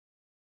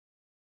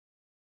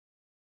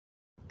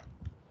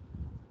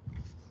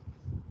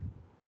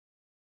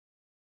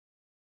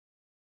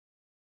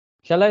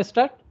Shall I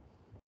start?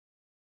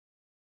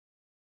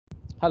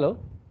 Hello.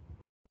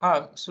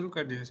 हाँ शुरू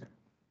कर दीजिए sir.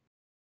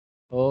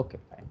 Okay,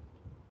 fine.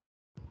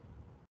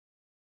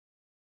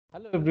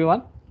 Hello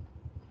everyone.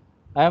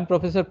 I am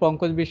Professor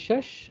Pankaj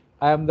Biswas.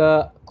 I am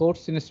the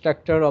course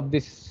instructor of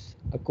this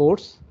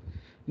course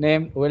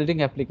named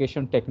Welding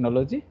Application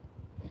Technology.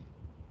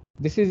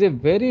 This is a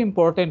very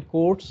important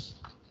course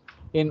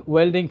in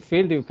welding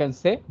field, you can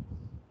say.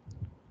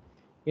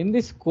 In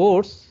this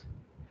course,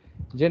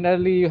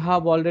 generally you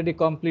have already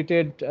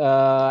completed,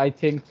 I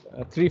think,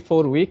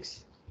 3-4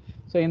 weeks.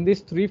 So in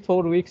these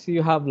 3-4 weeks,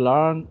 you have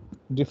learned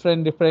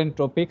different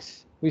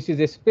topics, which is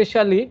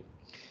especially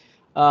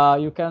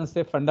you can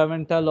say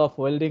fundamental of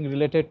welding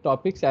related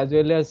topics, as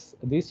well as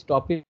these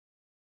topics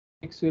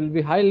will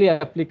be highly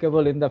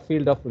applicable in the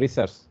field of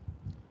research.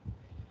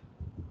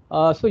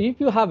 So if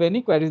you have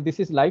any queries, this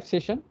is live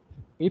session.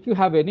 If you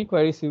have any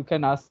queries, you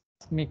can ask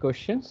me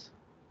questions.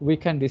 We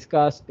can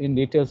discuss in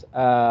details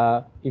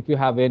if you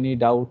have any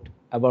doubt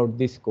about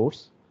this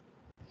course.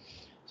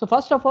 So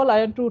first of all,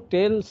 I want to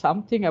tell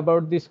something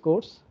about this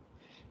course.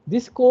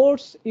 This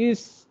course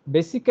is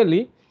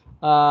basically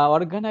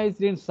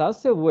organized in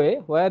such a way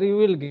where you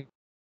will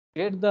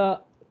get the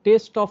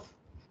taste of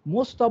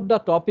most of the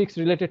topics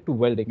related to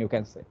welding, you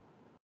can say.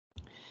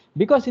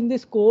 Because in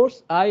this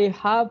course, I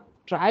have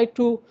tried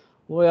to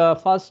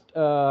first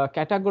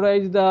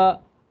categorize the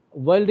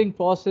welding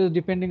process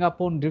depending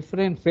upon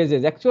different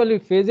phases. Actually,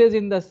 phases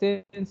in the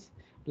sense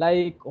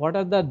like what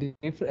are the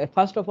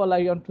first of all,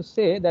 I want to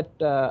say that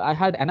I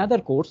had another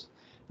course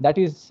that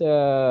is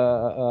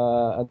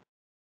that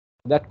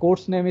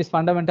course name is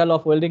Fundamental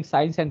of Welding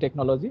Science and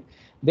Technology.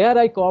 There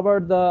I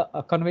covered the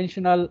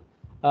conventional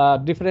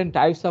different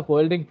types of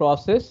welding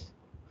process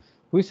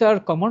which are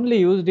commonly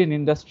used in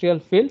industrial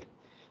field.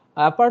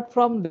 Apart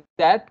from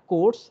that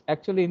course,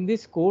 actually in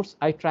this course,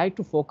 I try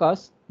to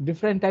focus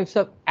different types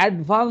of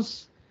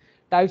advanced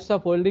types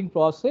of welding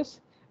process,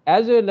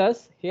 as well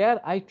as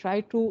here I try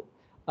to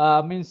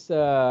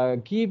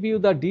give you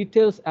the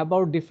details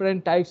about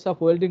different types of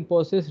welding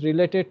process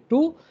related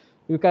to,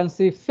 you can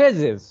see,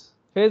 phases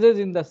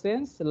in the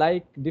sense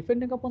like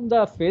depending upon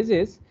the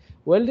phases,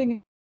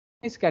 welding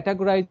is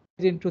categorized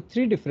into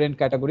 3 different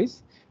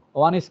categories.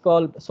 One is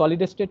called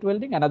solid state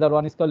welding, another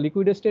one is called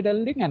liquid state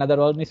welding, another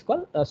one is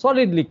called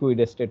solid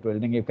liquid state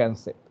welding, you can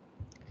say.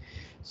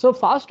 So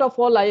first of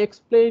all, I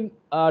explain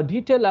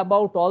detail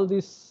about all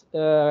these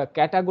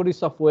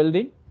categories of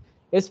welding.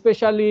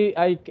 Especially,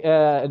 I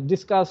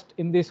discussed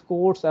in this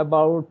course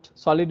about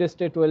solid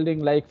state welding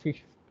like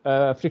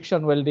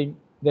friction welding.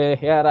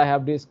 Here I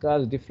have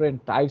discussed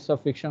different types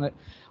of friction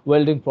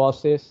welding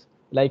process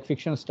like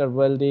friction stir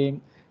welding.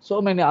 So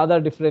many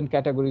other different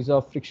categories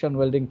of friction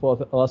welding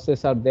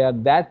process are there.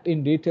 That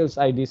in details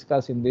I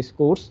discuss in this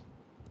course.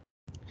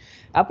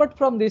 Apart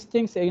from these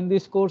things, in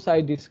this course,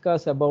 I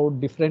discuss about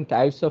different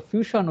types of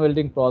fusion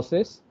welding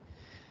process.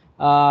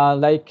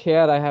 Like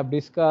here, I have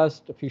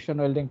discussed fusion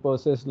welding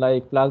process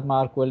like plasma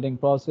arc welding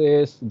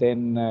process.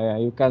 Then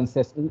you can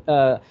say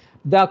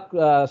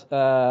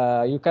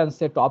you can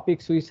say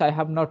topics which I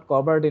have not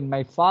covered in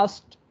my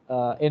first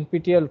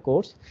NPTEL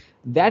course.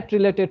 That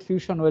related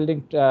fusion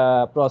welding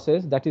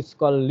process, that is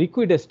called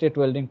liquid state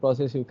welding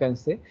process, you can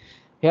say.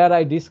 Here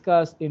I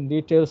discuss in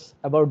details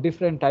about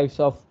different types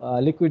of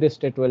liquid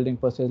state welding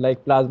process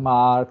like plasma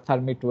arc,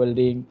 thermite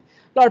welding,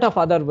 lot of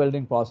other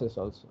welding process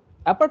also.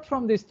 Apart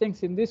from these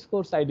things, in this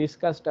course I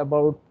discussed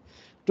about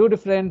 2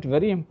 different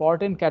very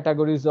important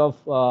categories of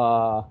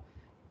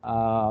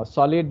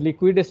solid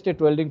liquid state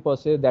welding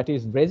process, that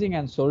is brazing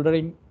and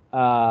soldering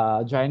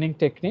joining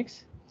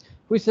techniques,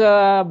 which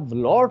have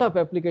lot of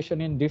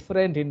application in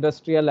different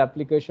industrial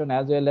application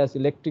as well as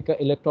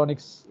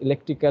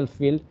electrical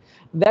field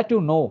that you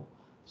know.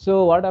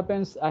 So what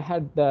happens, I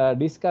had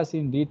discussed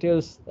in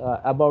details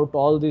about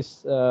all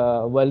this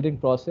welding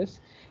process.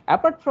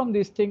 Apart from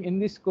this thing, in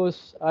this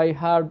course, I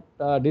had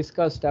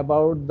discussed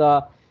about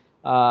the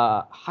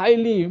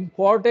highly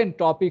important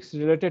topics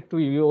related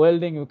to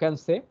welding, you can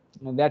say,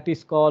 that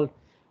is called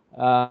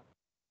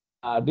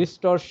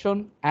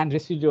distortion and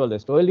residual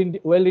stress,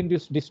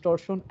 well-induced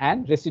distortion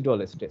and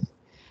residual stress.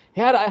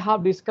 Here I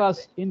have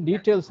discussed in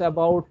details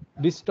about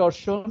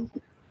distortion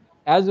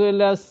as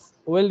well as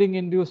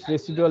welding-induced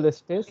residual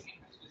stress,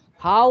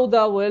 how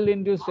the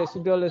well-induced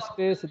residual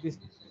stress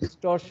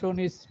distortion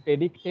is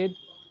predicted,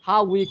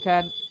 how we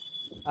can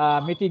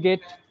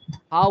mitigate,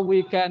 how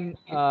we can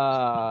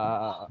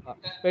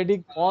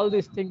predict all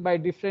these things by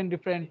different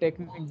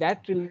techniques.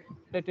 That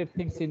related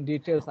things in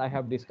details I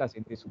have discussed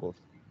in this course.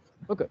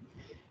 Okay.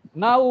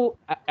 Now,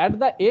 at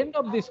the end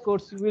of this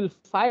course, you will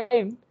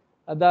find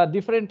the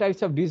different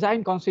types of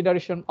design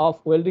consideration of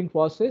welding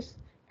process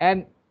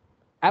and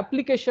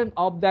application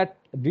of that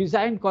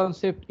design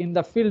concept in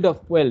the field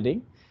of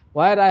welding,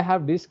 where I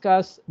have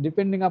discussed,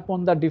 depending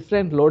upon the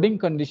different loading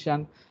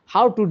condition,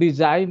 how to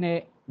design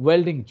a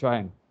welding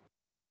joint.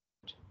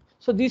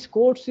 So this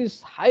course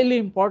is highly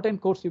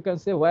important course, you can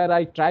say, where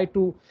I try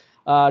to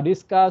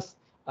discuss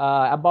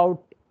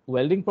about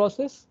welding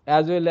process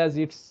as well as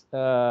its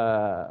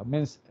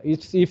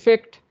its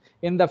effect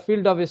in the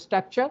field of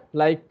structure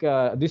like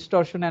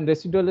distortion and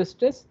residual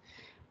stress,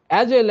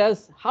 as well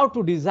as how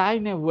to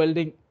design a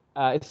welding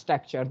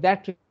structure.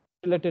 That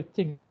related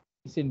things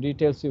in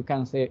details you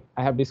can say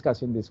I have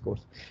discussed in this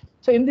course.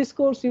 So in this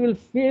course you will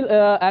feel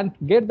and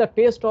get the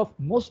taste of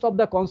most of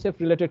the concept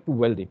related to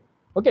welding.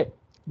 Okay,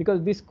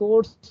 because this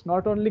course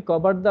not only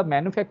covered the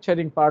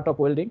manufacturing part of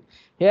welding,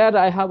 here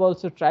I have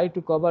also tried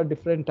to cover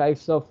different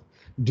types of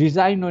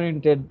design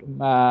oriented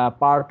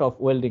part of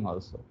welding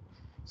also.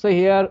 So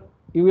here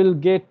you will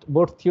get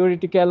both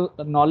theoretical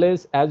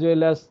knowledge as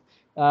well as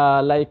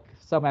like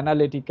some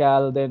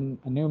analytical, then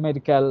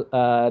numerical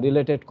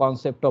related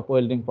concept of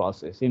welding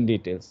process in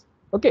details.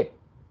 Okay.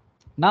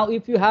 Now,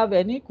 if you have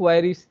any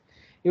queries,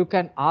 you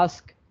can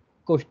ask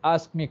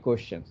me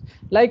questions.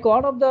 Like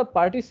one of the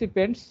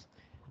participants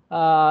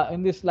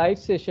in this live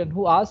session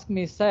who asked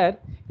me, sir,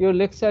 your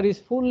lecture is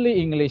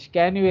fully English.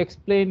 Can you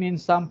explain in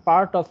some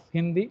part of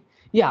Hindi?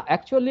 Yeah,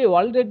 actually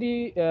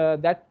already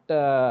that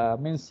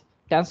means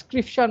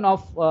transcription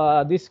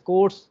of this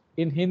course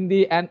in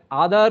Hindi and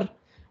other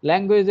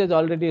languages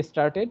already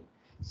started.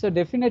 So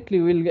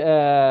definitely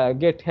we'll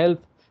get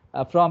help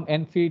from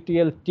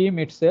NPTEL team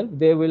itself.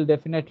 They will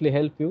definitely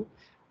help you.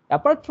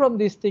 Apart from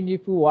this thing,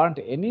 if you want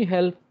any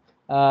help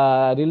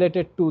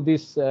related to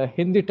this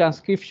Hindi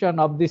transcription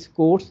of this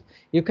course,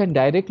 you can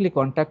directly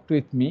contact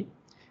with me.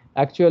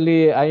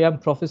 Actually, I am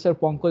Professor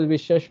Pankaj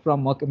Biswas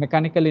from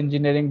Mechanical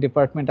Engineering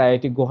Department,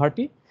 IIT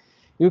Guwahati.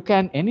 You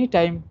can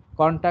anytime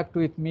contact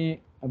with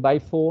me by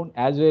phone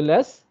as well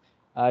as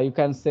you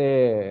can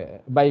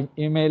say by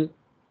email.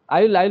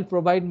 I'll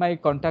provide my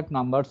contact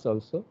numbers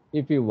also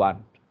if you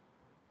want.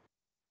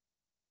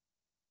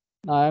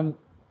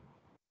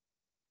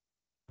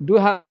 Do you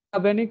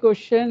have any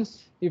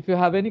questions? If you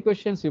have any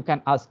questions, you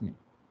can ask me.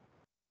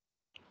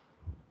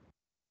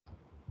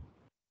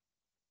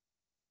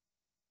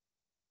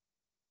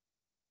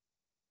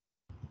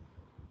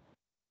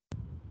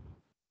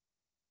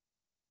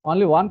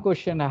 Only one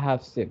question I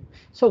have seen.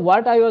 So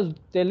what I was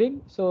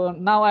telling, so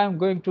now I am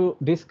going to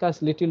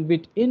discuss little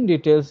bit in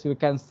details, you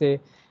can say,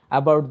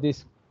 about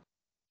this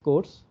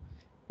course.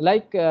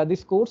 Like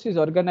this course is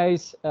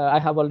organized, I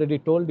have already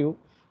told you,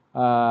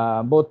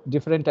 both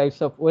different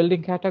types of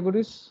welding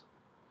categories.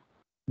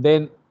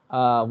 Then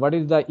what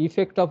is the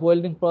effect of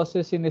welding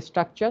process in a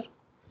structure?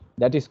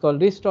 That is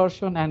called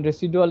distortion and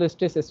residual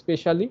stress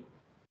especially,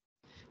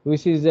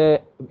 which is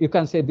a, you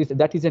can say this,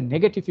 that is a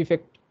negative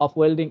effect of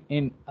welding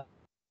in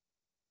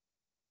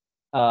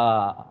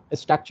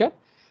structure.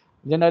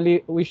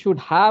 Generally, we should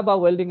have a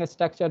welding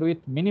structure with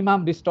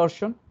minimum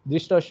distortion.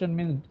 Distortion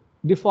means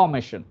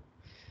deformation.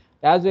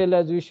 As well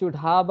as we should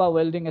have a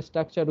welding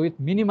structure with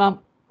minimum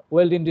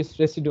welding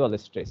residual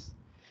stress.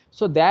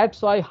 So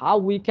that's why how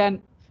we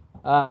can,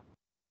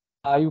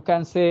 you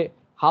can say,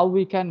 how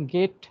we can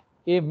get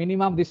a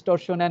minimum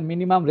distortion and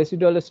minimum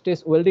residual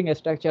stress welding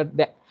structure.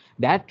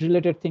 That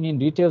related thing in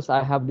details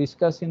I have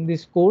discussed in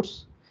this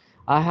course.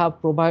 I have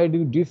provided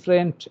you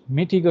different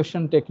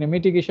mitigation techniques.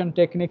 Mitigation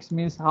techniques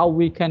means how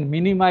we can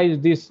minimize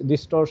this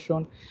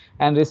distortion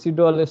and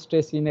residual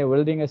stress in a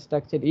welding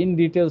structure. In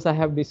details I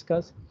have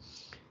discussed.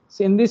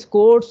 So in this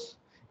course,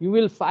 you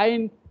will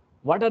find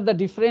what are the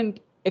different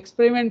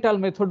experimental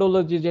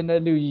methodology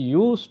generally we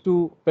use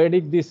to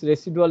predict this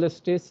residual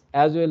stress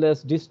as well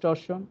as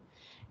distortion.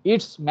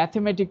 Its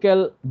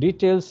mathematical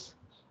details,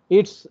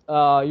 its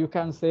you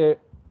can say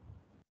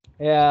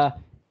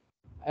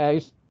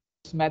its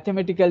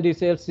mathematical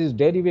details, is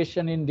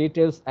derivation in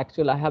details.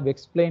 Actually, I have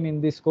explained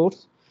in this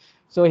course.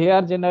 So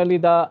here generally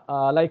the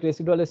like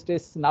residual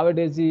stress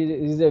nowadays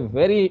is a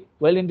very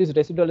well induced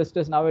residual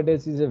stress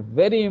nowadays is a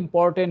very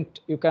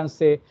important, you can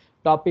say,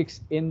 topics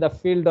in the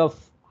field of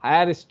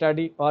higher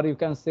study, or you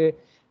can say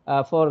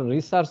for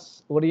research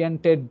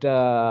oriented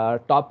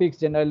topics.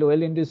 Generally,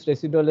 well induced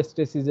residual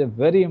stress is a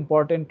very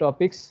important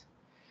topics.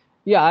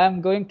 Yeah, I am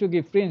going to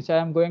give Prince. I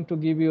am going to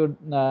give you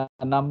a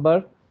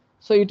number,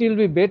 so it will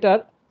be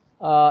better.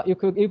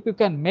 If you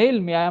can mail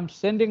me, I am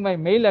sending my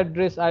mail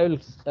address. I will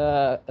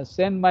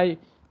send my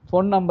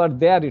phone number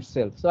there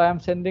itself. So I am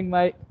sending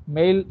my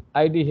mail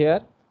ID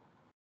here.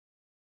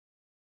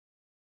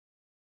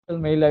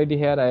 Mail ID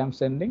here I am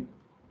sending.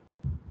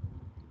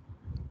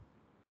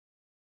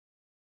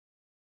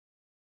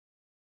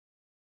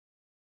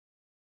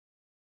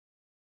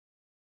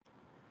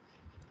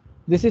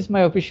 This is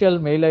my official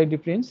mail ID,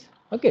 Prince.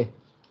 Okay.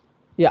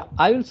 Yeah,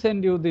 I will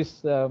send you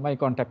this my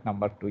contact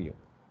number to you.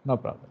 No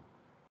problem.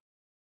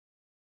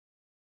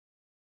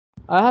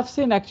 I have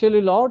seen actually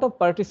a lot of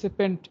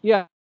participant.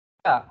 Yeah,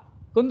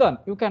 Kundan,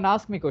 you can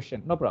ask me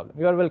question. No problem.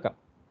 You are welcome.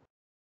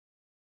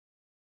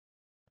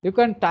 You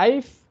can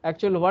type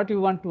actually what you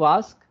want to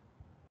ask.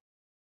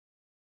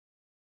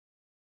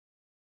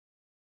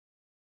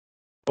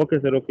 Okay,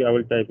 sir. Okay, I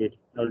will type it.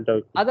 I will type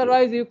it.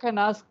 Otherwise, you can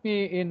ask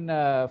me in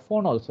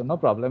phone also. No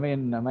problem.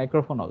 In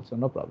microphone also.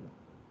 No problem.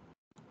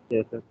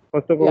 Yes, sir.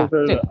 First of all, Yeah,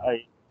 sir,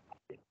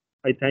 check.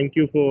 I thank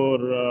you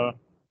for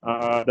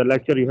the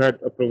lecture you had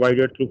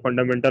provided through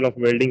Fundamental of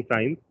Welding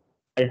Science.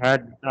 I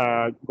had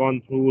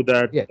gone through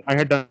that. Yes. I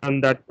had done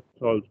that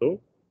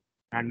also.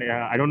 And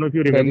I don't know if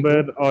you Very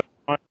remember good. or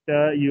not,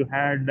 you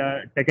had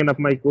taken up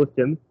my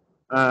question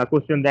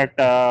that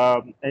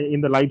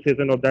in the live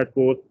session of that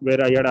course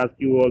where I had asked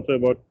you also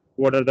about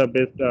what are the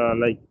best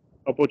like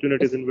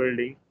opportunities Yes. in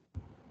welding.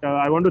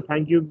 I want to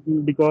thank you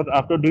because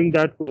after doing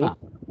that course, Ah,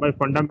 my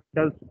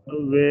fundamentals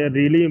were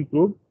really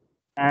improved,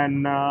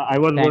 and I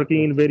was thank working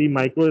you. in very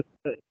micro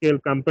scale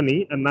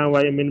company, and now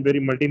I am in very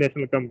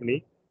multinational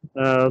company.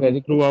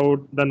 Very good.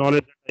 Throughout the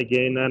knowledge that I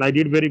gained, and I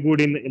did very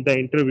good in the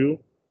interview.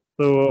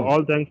 So Ah.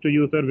 all thanks to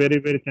you, sir. Very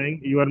very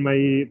thank. You are my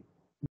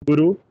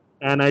guru,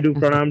 and I do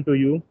pranam to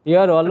you. You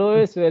are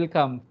always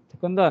welcome,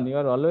 Kundan. You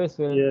are always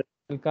Yeah,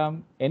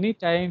 welcome. Any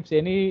times,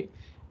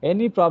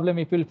 any problem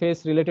if you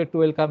face related to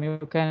welcome, you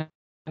can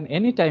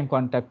anytime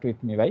contact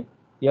with me. Right?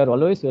 You are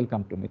always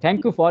welcome to me.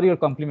 Thank you for your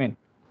compliment.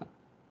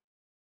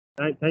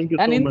 thank you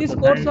And so in much, this sir.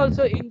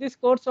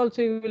 course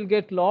also, you will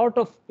get lot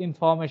of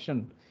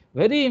information,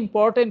 very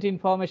important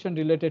information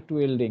related to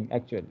welding.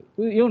 Actually,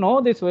 you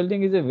know, this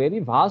welding is a very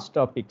vast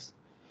topics.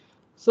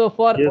 So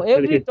for Yes, sir.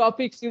 every Yes,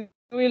 topics, you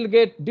will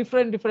get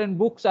different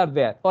books are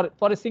there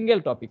for a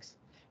single topics.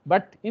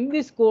 But in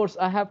this course,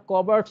 I have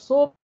covered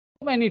so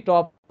many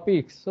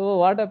topics. So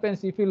what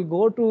happens if you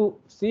go to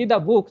see the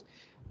books?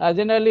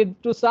 Generally,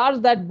 to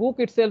search that book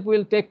itself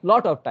will take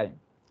lot of time.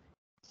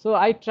 So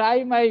I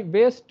try my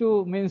best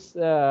to means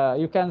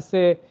you can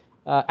say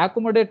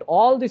accommodate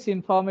all this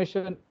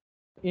information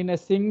in a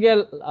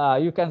single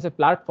you can say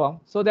platform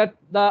so that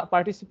the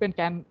participant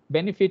can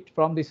benefit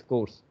from this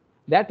course.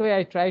 That way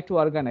I try to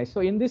organize. So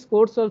in this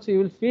course also you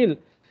will feel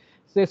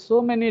say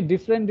so many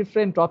different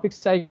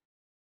topics like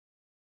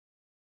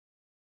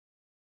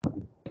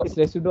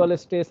residual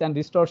stress and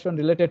distortion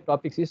related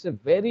topics is a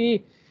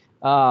very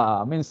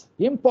means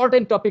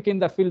important topic in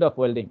the field of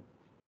welding.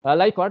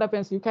 Like what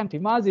happens, you can't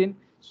imagine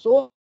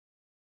so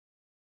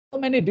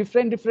many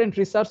different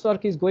research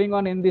work is going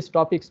on in these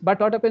topics. But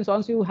what happens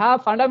once you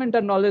have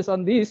fundamental knowledge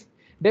on this,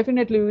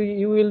 definitely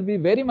you will be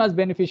very much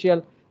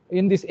beneficial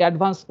in this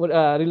advanced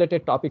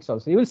related topics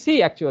also. You will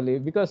see actually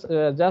because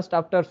just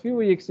after a few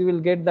weeks you will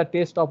get the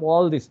taste of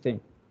all these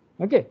things.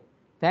 Okay,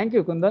 thank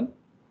you, Kundan.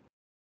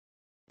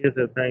 yes,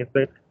 sir. Thanks,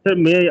 sir. Sir,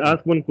 may I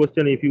ask one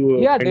question if you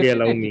Yeah, kindly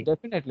allow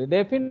definitely, me?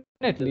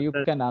 definitely you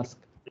can ask.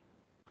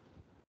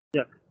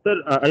 Yeah, sir,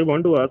 I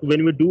want to ask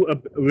when we do a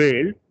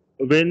weld,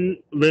 when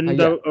the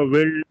Yeah.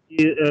 weld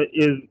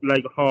is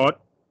like hot,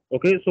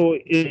 okay, so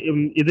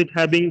is it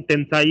having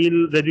tensile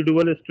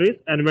residual stress,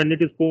 and when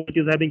it is cold, it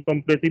is having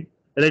compressive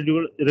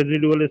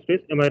residual stress?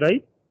 Am I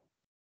right?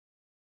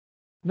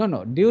 No,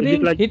 no. Is it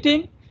During like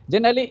heating,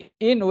 generally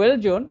in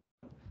weld zone,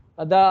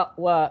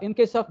 the in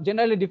case of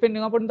generally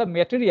depending upon the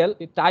material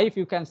type,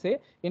 you can say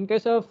in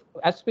case of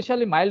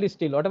especially mild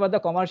steel, whatever the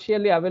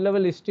commercially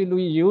available steel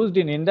we used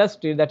in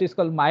industry, that is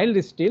called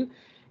mild steel.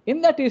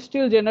 In that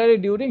steel, generally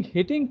during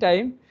heating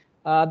time,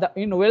 the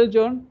in weld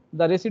zone,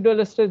 the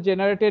residual stress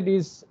generated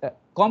is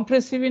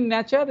compressive in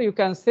nature, you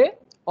can say,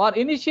 or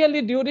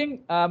initially during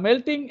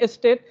melting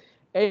state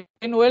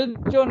in weld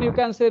zone, you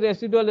can say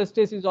residual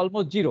stress is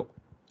almost zero.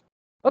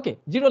 Okay,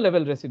 zero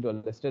level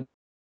residual stress.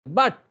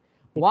 But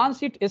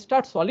once it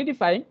starts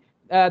solidifying,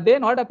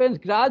 then what happens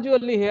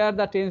gradually here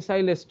the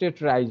tensile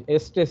stress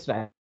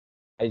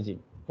rising.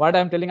 What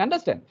I'm telling,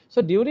 understand?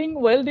 So during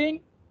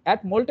welding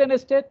at molten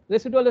state,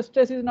 residual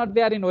stress is not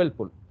there in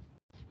whirlpool.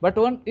 But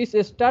when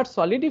it starts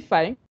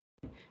solidifying,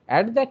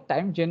 at that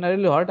time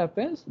generally what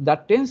happens, the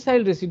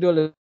tensile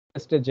residual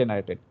stress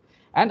generated.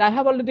 And I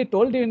have already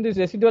told you in these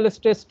residual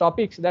stress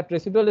topics that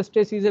residual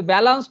stress is a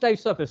balanced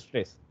types of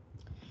stress.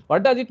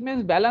 What does it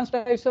mean? Balanced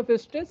types of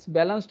stress.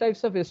 Balanced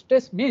types of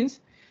stress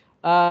means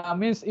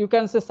you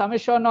can say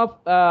summation of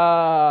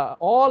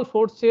all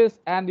forces,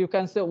 and you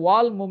can say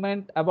wall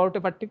movement about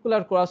a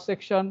particular cross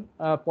section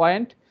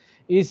point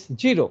is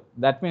zero.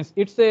 That means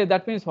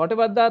that means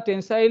whatever the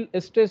tensile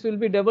stress will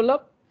be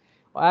developed,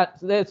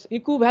 that's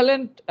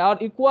equivalent or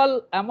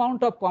equal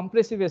amount of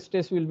compressive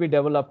stress will be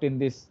developed in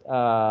this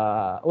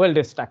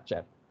welded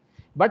structure.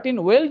 But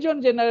in weld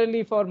zone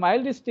generally for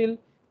mild steel,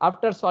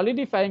 after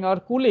solidifying or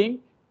cooling,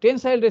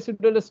 tensile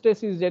residual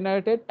stress is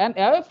generated, and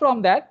away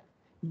from that,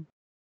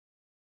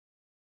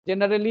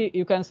 generally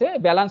you can say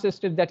balance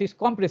state, that is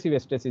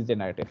compressive stress is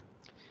generated.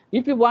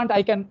 If you want,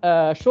 I can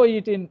show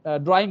it in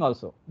drawing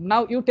also.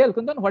 Now you tell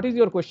Kundan, what is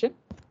your question?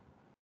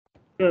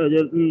 yeah,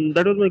 yeah,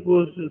 that was my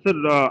question, sir.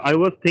 I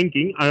was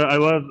thinking, I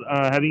was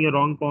having a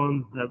wrong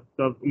concept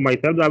of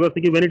myself. I was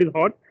thinking when it is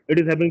hot, it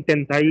is having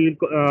tensile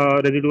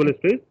residual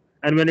stress,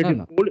 and when it No, is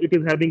no, cold, it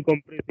is having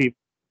compressive.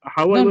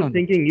 How I no, was no, no.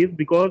 thinking is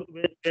because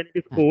when it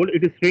is cold,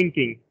 it is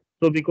shrinking.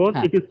 So because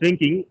Huh. it is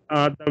shrinking,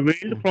 the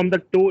weld from the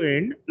toe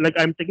end, like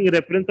I'm taking a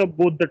reference of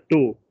both the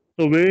toe.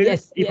 So weld,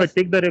 Yes, if I yes.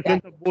 take the That,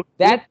 reference of both toe,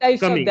 that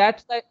types of coming.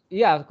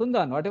 yeah,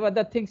 Kundan, whatever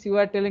the things you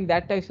are telling,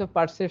 that types of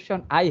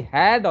perception I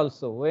had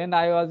also when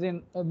I was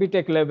in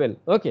BTech level.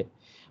 Okay.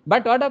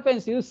 But what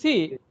happens, you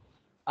see,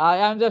 I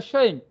am just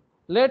showing,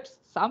 if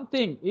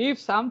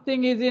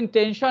something is in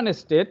tension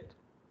state,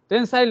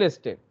 tensile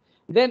state,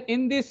 then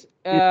in this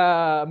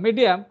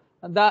medium,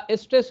 the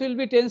stress will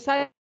be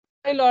tensile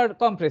or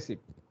compressive.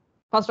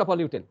 First of all,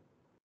 you tell.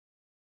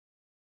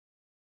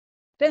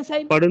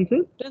 Tensile. Pardon,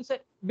 sir? Tensile.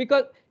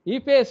 Because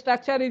if a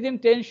structure is in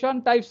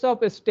tension types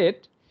of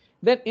state,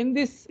 then in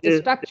this Yes.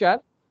 structure,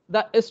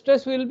 the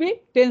stress will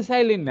be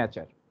tensile in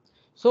nature.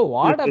 So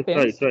what Yes,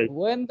 happens right.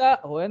 when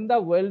the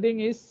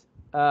welding is,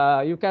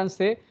 you can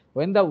say,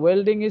 when the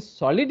welding is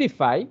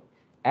solidified,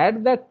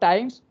 at that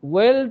times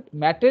weld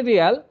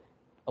material,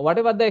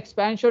 whatever the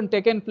expansion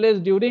taken place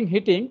during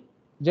heating,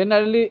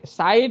 generally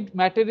side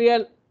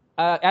material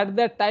at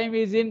that time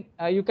is in,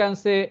 you can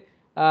say,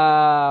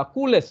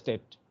 cool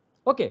state.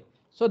 Okay,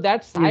 so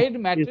that side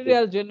Yes,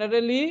 material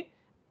generally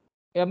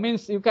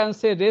means, you can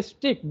say,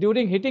 restrict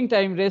during heating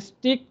time,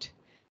 restrict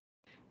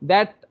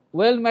that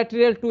weld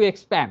material to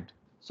expand.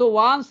 So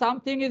once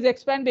something is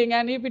expanding,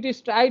 and if it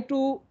is tried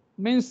to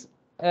means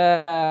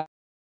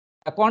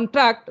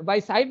contract by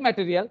side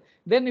material,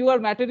 then your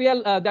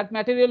material, that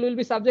material will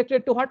be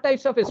subjected to what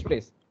types of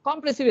stress?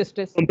 Compressive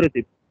stress.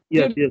 Compressive.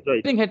 Yes,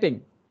 right. During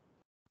heating.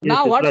 Yes,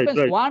 Now what right, happens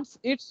right. once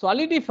it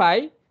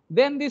solidify,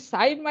 then the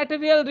side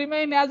material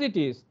remain as it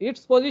is.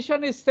 Its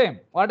position is same.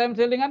 What I'm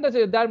telling,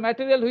 understand, that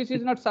material which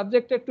is not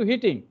subjected to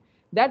heating,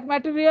 that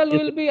material Yes,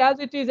 will be as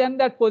it is in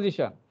that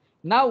position.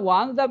 Now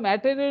once the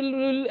material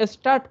will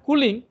start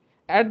cooling,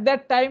 at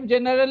that time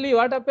generally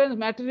what happens,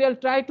 material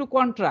try to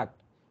contract,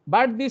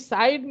 but the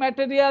side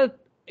material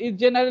is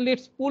generally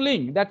it's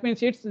pulling. That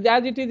means it's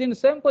as it is in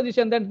same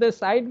position, that the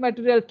side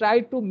material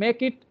try to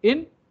make it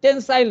in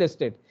tensile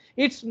state.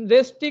 It's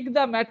restrict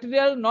the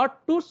material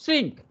not to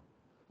shrink.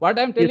 What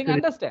I'm telling, sir.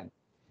 understand?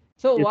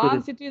 So Yes, sir.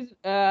 once it is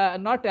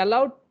not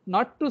allowed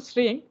not to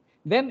shrink,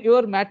 then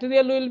your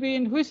material will be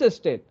in which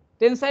state?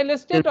 Tensile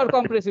state or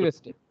compressive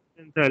state?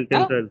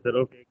 Tensile, sir.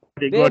 Okay.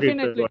 Got it,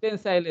 Definitely sir.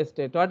 tensile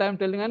state. What I'm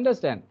telling,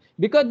 understand?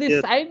 Because the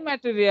Yes. side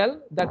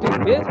material, that is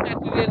base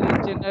material,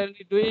 is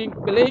generally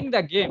playing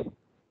the game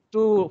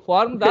to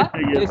form the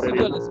Yes, sir.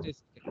 residual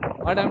stress.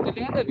 What I'm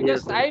telling, understand?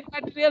 Because Yes, sir. side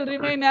material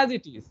remain as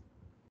it is.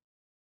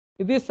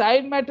 If the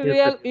side Yes,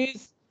 material sir.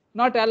 is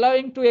not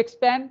allowing to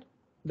expand,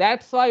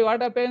 that's why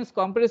what happens,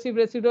 compressive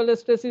residual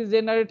stress is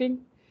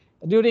generating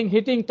during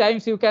heating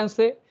times, you can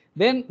say.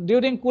 Then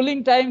during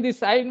cooling time, the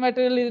side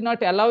material is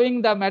not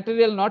allowing the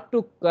material not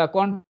to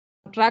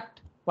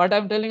contract. What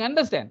I'm telling,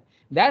 understand?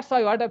 That's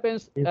why what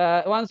happens,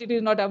 once it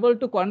is not able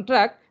to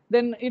contract,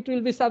 then it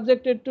will be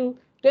subjected to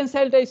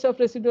tensile types of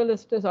residual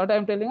stress. What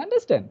I'm telling,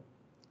 understand?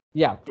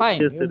 Yeah,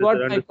 fine. Yes, You sir. got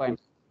my Understood.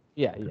 point.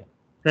 Yeah, yeah.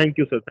 Thank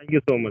you, sir. Thank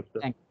you so much, sir.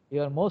 Thank you.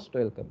 You are most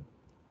welcome.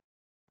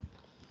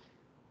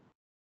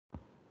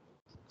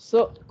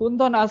 So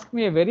Kundan asked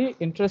me a very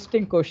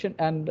interesting question,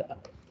 and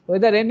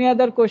whether any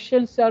other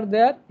questions are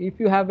there, if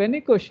you have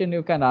any question,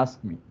 you can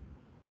ask me.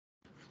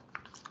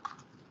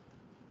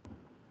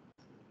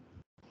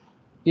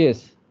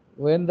 Yes,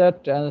 when the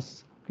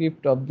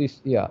transcript of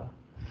this, yeah,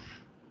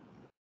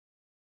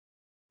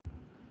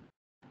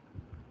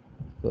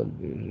 will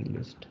be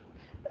released.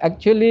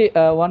 Actually,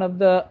 one of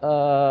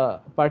the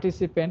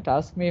participant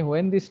asked me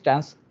when this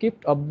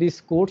transcript of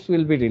this course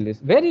will be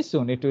released. Very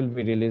soon it will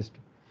be released,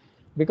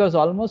 because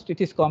almost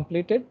it is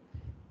completed.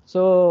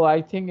 So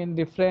I think in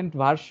different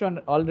version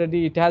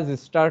already it has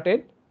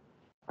started.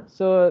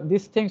 So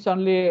these things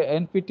only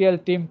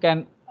NPTEL team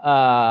can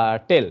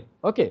tell.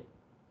 Okay.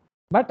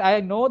 But I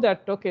know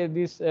that, okay,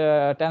 this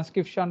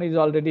transcription is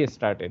already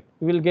started.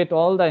 We will get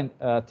all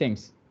the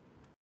things.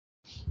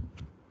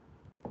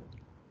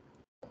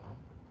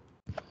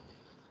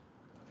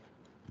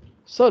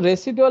 So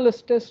residual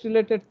stress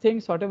related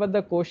things, whatever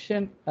the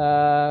question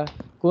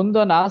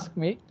Kundan asked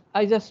me,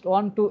 I just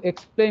want to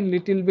explain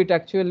little bit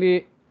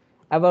actually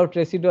about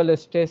residual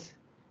stress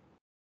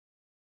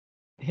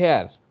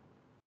here,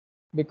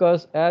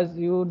 because as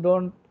you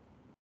don't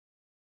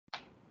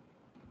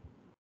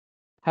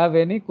have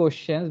any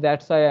questions,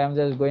 that's why I am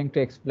just going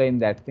to explain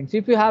that things.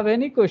 If you have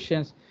any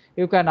questions,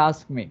 you can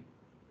ask me.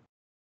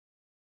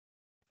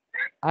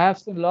 I have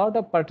seen a lot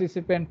of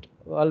participants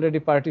already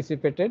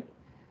participated.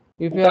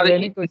 If you have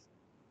any questions,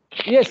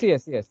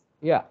 yes,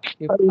 yeah.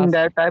 In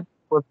that type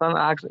of question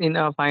asked in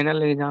a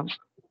final exam.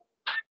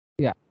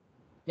 Yeah,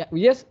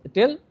 yes.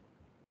 Tell.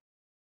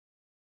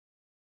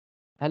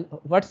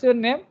 Hello, what's your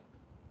name?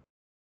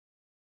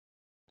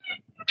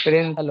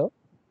 Prince. Hello,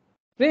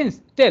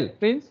 Prince. Tell,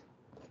 Prince.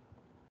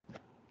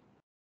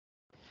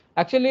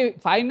 Actually,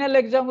 final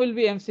exam will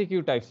be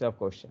MCQ types of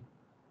question.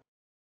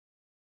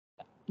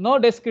 No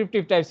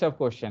descriptive types of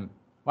question.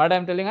 What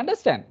I'm telling,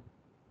 understand?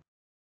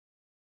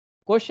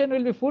 Question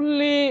will be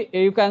fully,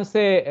 you can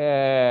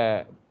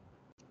say,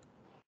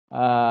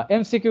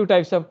 MCQ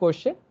types of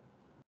question.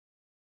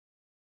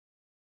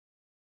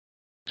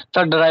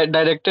 So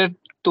directed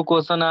to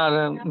question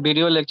or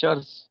video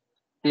lectures.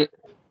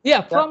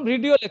 Yeah, from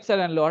video lecture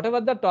and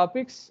whatever the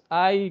topics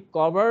I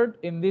covered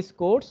in this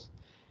course,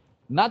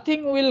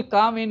 nothing will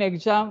come in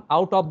exam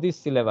out of this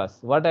syllabus.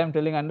 What I am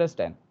telling,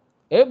 understand?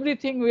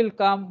 Everything will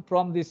come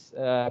from this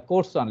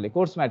course only,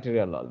 course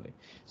material only.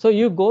 So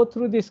you go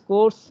through this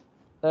course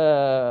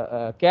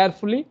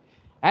carefully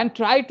and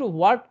try to,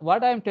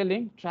 what I am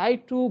telling, try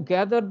to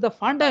gather the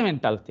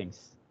fundamental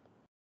things.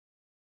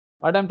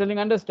 What I'm telling,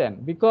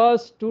 understand?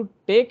 Because to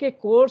take a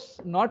course,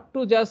 not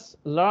to just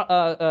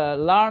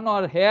learn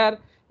or hear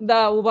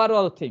the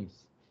overall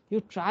things,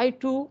 you try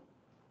to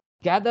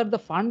gather the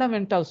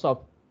fundamentals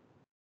of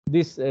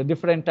these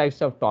different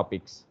types of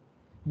topics,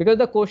 because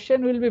the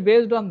question will be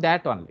based on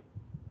that only.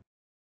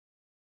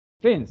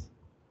 Friends,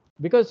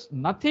 because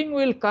nothing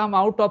will come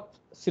out of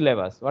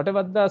syllabus.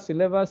 Whatever the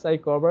syllabus I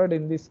covered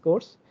in this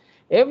course,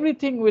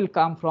 everything will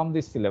come from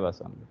this syllabus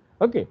only.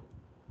 Okay.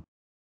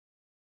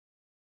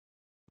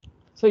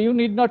 So you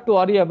need not to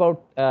worry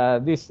about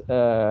this.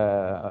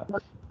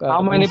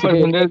 How many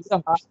percentage?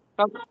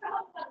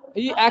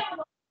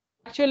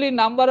 Actually,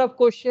 number of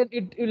question,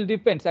 it will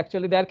depends.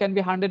 Actually, there can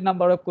be 100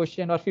 number of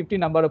question or 50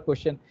 number of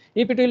question.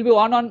 If it will be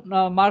one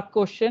on mark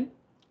question,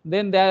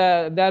 then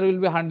there will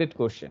be 100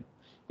 question.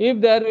 If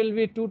there will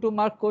be 2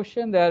 mark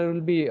question, there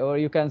will be, or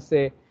you can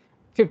say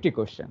 50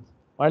 questions.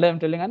 What I am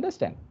telling,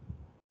 understand?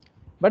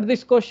 But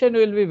this question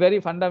will be very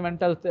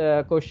fundamental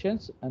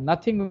questions.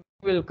 Nothing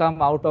will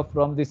come out of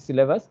from this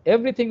syllabus.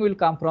 Everything will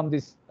come from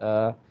this,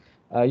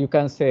 you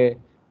can say,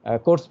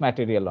 course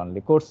material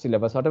only, course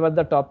syllabus. Whatever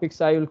the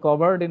topics I will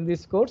cover in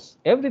this course,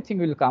 everything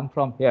will come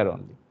from here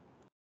only.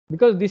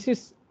 Because this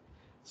is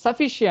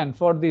sufficient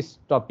for these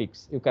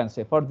topics, you can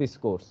say, for this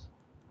course.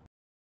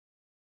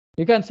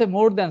 You can say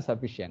more than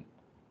sufficient.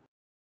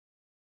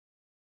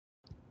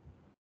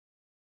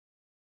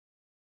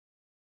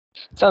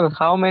 Sir,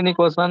 how many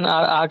questions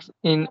are asked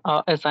in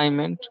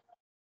assignment?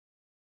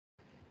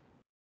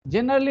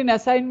 Generally, in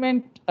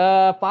assignment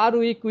per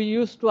week, we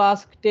used to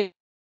ask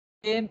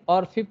 10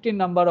 or 15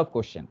 number of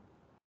question.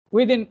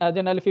 Within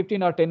generally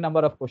 15 or 10 number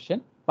of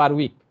question per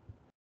week.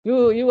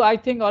 You I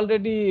think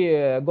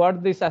already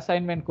got this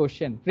assignment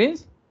question,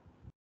 Prince.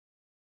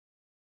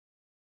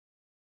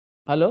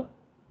 Hello.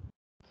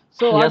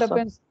 So what Yes,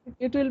 happens?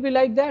 It will be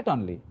like that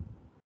only.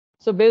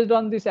 So based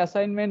on this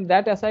assignment,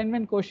 that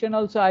assignment question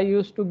also I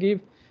used to give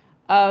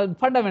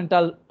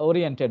fundamental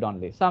oriented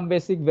only. Some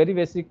basic, very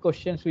basic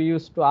questions we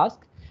used to ask.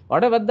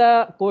 Whatever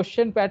the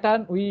question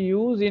pattern we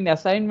use in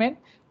assignment,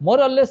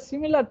 more or less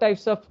similar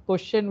types of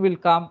question will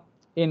come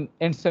in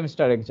end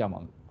semester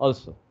exam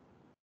also.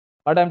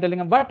 What I'm telling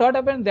you, but what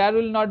happens, there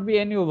will not be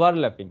any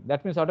overlapping.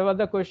 That means whatever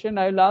the question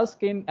I will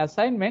ask in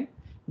assignment,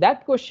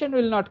 that question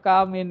will not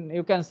come in,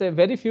 you can say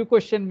very few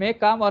question may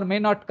come or may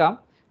not come,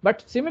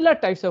 but similar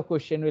types of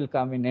question will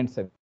come in end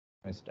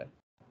semester.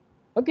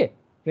 Okay,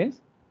 friends.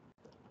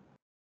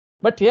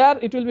 But here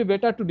it will be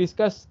better to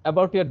discuss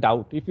about your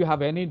doubt. If you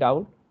have any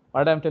doubt,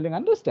 what I'm telling,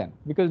 understand,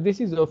 because this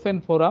is open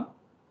forum.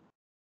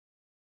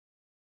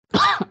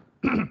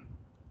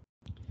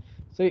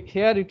 So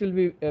here it will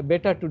be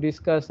better to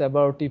discuss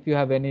about if you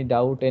have any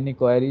doubt, any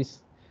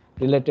queries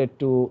related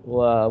to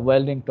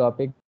welding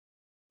topic.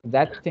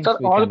 That things sir,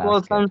 we all can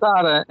ask. questions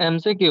are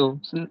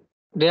MCQ.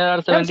 There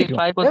are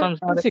 75 questions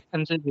are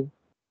MCQ.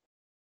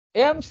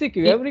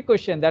 MCQ, every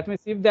question. That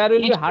means if there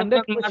will be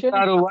 100 questions,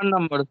 are one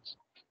number.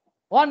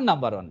 One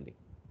number only.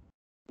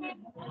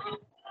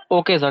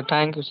 Okay, sir.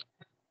 Thank you.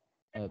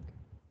 Okay.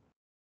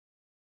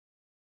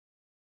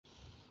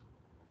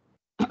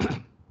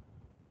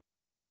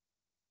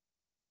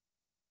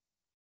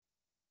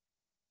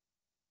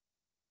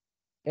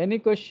 Any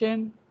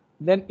question?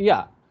 Then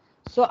yeah.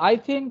 So I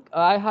think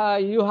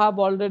you have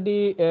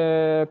already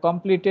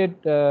completed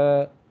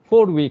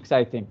 4 weeks,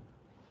 I think.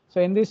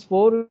 So in these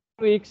 4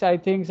 weeks, I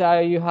think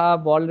I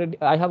have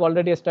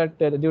already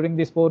started during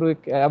this 4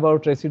 week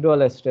about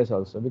residual stress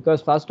also,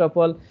 because first of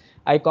all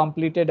I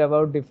completed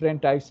about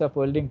different types of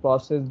welding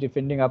process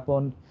depending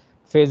upon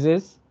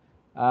phases,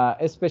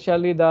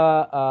 especially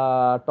the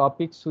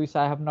topics which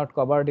I have not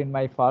covered in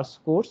my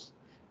first course.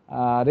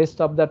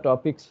 Rest of the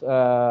topics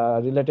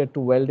related to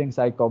weldings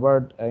I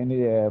covered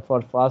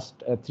for first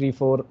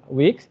 3-4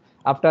 weeks.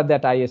 After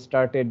that I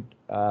started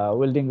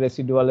welding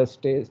residual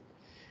stress,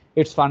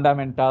 its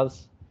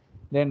fundamentals,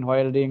 then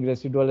welding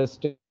residual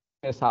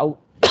stress, how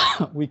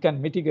we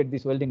can mitigate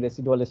this welding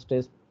residual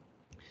stress,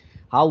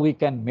 how we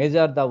can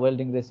measure the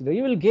welding residue.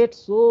 You will get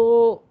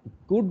so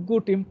good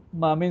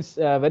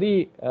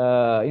very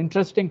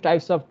interesting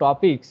types of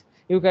topics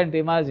you can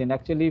imagine.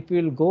 Actually, if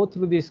you will go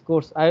through this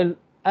course,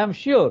 I'm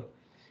sure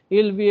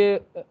you'll be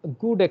a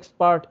good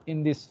expert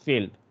in this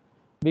field,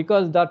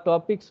 because the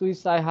topics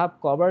which I have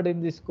covered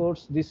in this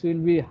course, this will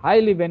be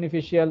highly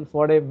beneficial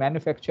for a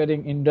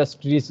manufacturing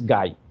industries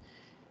guy,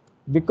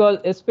 because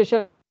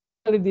especially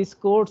this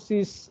course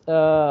is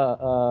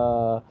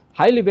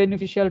highly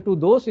beneficial to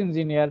those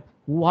engineers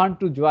who want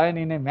to join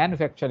in a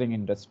manufacturing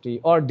industry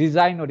or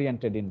design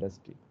oriented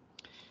industry.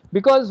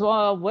 Because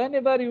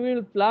whenever you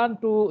will plan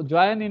to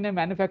join in a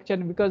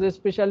manufacturing, because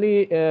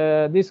especially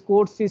this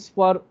course is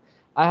for,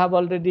 I have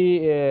already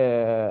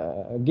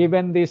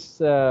given this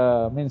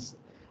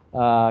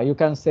you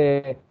can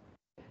say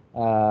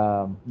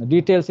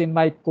details in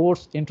my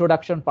course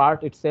introduction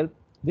part itself.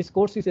 This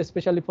course is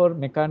especially for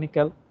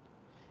mechanical,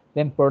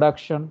 then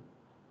production,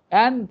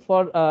 and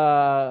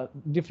for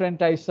different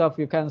types of,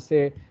 you can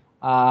say,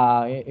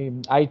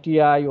 in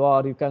ITI,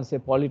 or you can say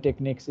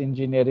polytechnics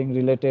engineering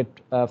related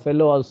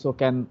fellow also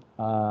can,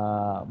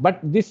 but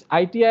this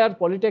ITI or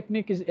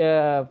polytechnic is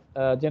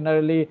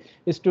generally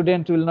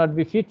student will not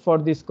be fit for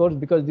this course,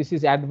 because this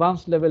is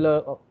advanced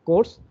level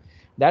course.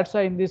 That's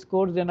why in this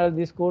course, generally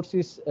this course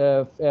is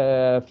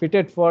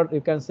fitted for,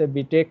 you can say,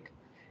 BTech,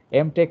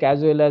 MTech,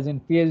 as well as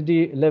in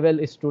PhD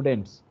level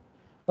students.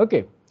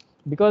 Okay,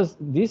 because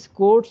this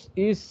course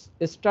is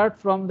start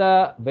from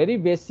the very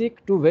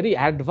basic to very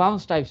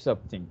advanced types of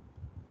thing.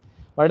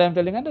 What I'm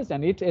telling,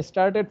 understand? It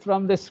started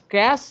from the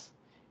scratch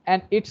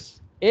and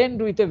it's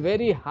end with a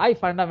very high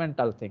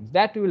fundamental things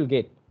that you will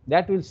get,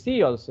 that we'll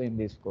see also in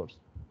this course.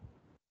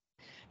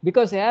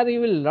 Because here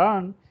you will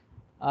learn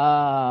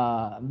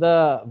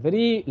the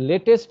very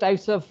latest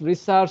types of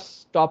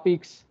research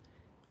topics,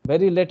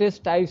 very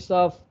latest types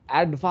of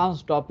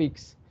advanced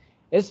topics,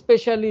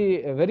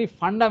 especially very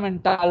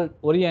fundamental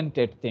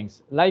oriented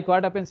things. Like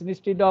what happens,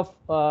 instead of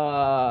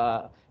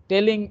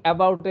telling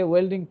about a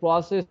welding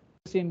process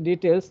in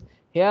details,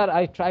 here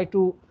I try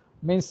to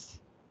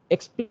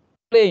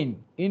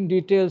explain in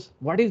details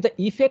what is the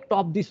effect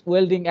of this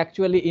welding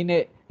actually in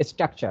a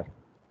structure.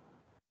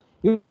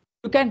 You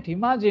can't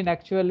imagine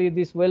actually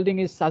this welding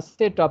is such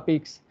a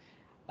topics.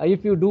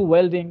 If you do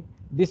welding,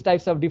 these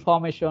types of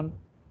deformation,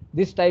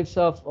 these types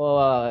of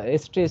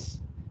stress,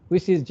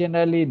 which is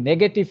generally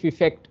negative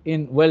effect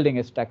in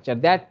welding structure,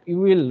 that you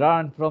will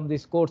learn from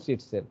this course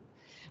itself.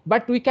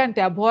 But we can't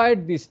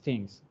avoid these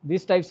things,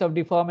 these types of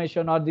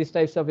deformation or these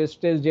types of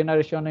stress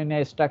generation in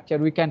a structure,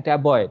 we can't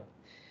avoid.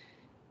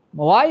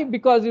 Why?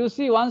 Because you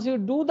see, once you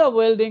do the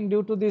welding,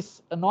 due to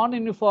this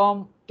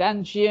non-uniform,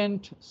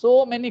 tangent,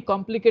 so many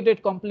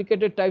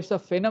complicated types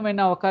of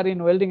phenomena occur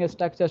in welding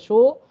structure.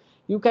 So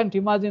you can't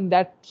imagine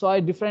that. So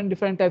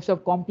different types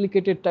of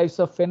complicated types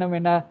of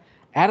phenomena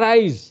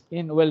arise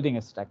in welding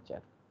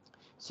structure.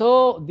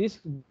 So this,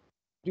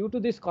 due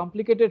to this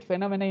complicated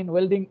phenomena in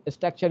welding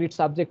structure, it's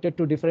subjected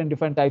to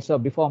different types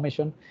of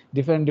deformation,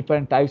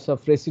 different types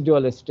of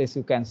residual stress,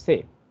 you can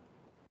say.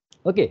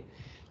 Okay,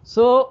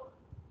 so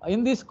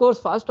in this course,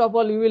 first of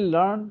all, you will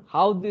learn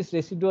how this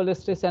residual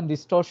stress and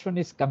distortion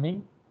is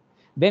coming.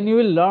 Then you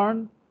will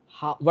learn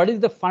what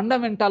is the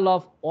fundamental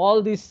of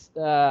all these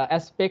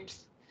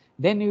aspects.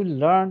 Then you will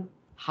learn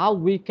how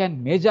we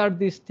can measure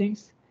these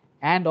things,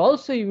 and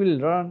also you will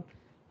learn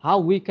how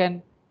we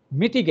can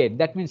mitigate,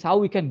 that means how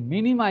we can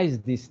minimize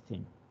this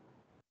thing.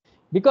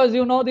 Because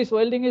you know, this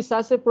welding is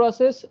such a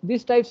process,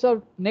 these types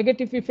of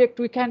negative effect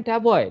we can't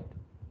avoid.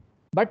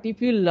 But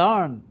if you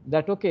learn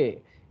that, okay,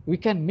 we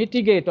can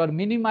mitigate or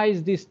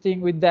minimize this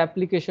thing with the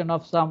application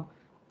of some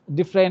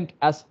different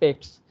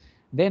aspects,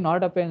 then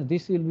what happens,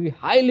 this will be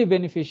highly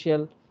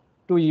beneficial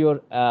to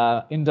your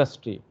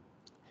industry.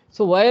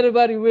 So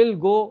wherever you will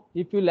go,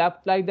 if you will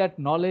apply that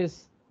knowledge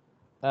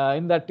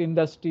in that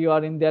industry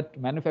or in that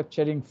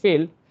manufacturing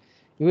field,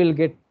 you will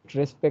get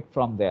respect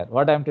from there.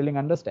 What I am telling,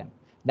 understand?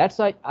 That's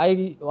why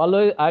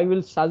I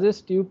will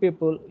suggest you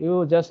people,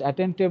 you just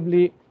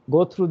attentively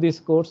go through this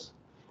course,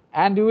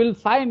 and you will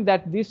find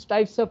that these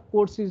types of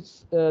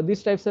courses,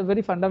 these types of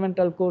very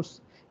fundamental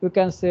course, you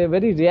can say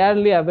very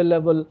rarely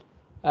available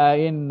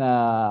in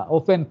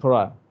open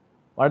forum.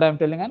 What I am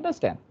telling,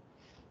 understand?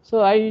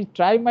 So I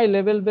try my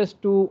level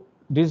best to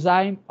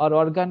design or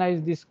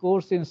organize this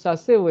course in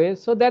such a way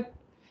so that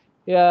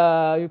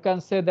you can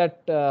say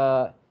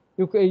that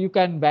you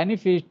can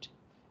benefit,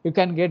 you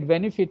can get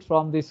benefit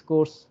from this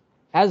course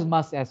as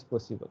much as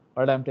possible.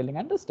 What I am telling,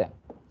 understand?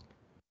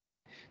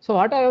 So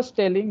what I was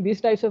telling, these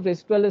types of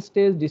residual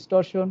stress,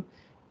 distortion,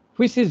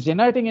 which is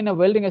generating in a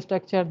welding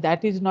structure,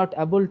 that is not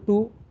able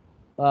to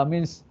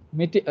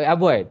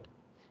avoid.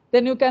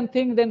 Then you can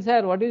think, then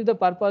sir, what is the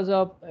purpose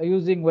of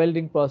using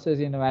welding process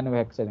in a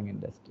manufacturing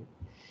industry?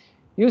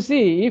 You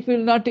see, if we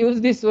will not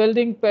use this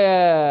welding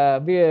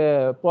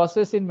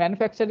process in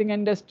manufacturing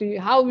industry,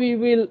 how we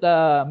will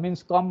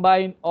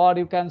combine, or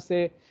you can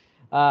say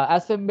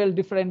assemble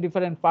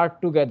different part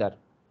together?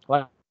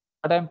 What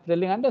I'm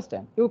telling,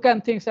 understand? You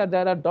can think that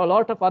there are a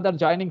lot of other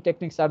joining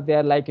techniques are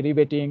there, like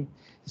riveting,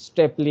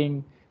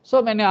 stapling,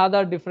 so many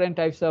other different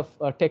types of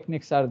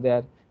techniques are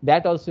there.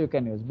 That also you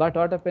can use. But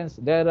what happens,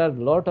 there are a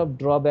lot of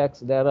drawbacks,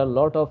 there are a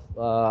lot of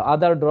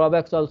other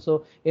drawbacks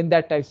also in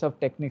that types of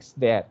techniques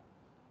there.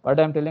 What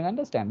I'm telling,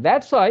 understand?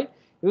 That's why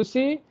you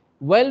see,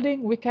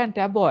 welding we can't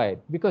avoid,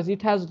 because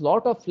it has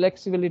lot of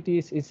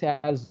flexibilities, it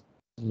has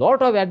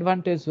lot of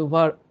advantage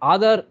over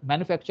other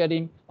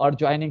manufacturing or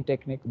joining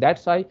technique.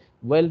 That's why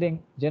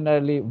welding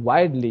generally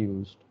widely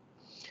used.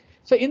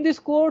 So in this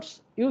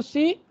course, you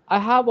see, I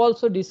have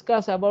also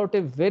discussed about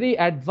a very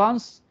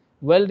advanced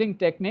welding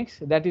techniques,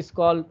 that is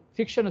called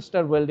friction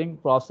stir welding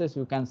process,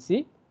 you can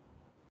see.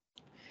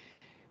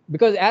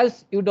 Because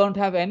as you don't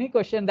have any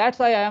question, that's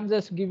why I am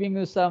just giving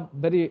you some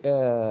very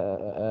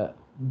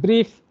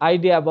brief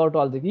idea about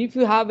all this. If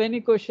you have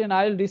any question,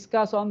 I will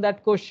discuss on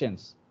that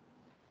questions.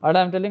 What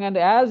I'm telling, and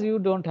as you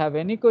don't have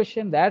any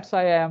question, that's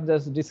why I am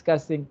just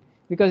discussing,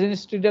 because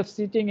instead of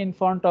sitting in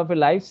front of a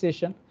live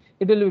session,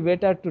 it will be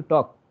better to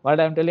talk. What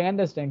I'm telling,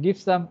 understand? Give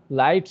some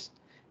lights,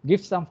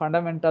 give some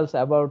fundamentals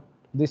about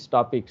these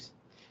topics.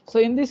 So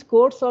in this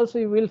course also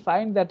you will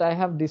find that I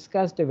have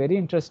discussed a very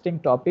interesting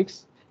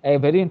topics, a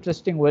very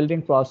interesting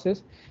welding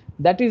process.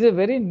 That is a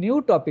very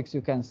new topics,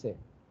 you can say.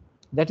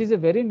 That is a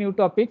very new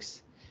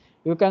topics.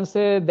 You can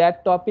say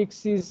that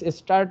topics is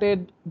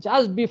started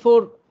just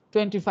before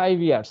 25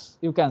 years,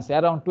 you can say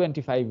around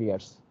 25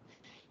 years.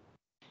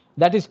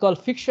 That is called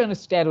friction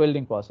stir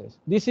welding process.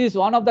 This is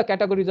one of the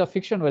categories of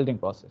friction welding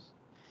process.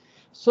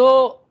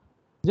 So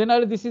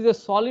generally this is a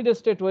solid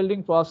state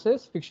welding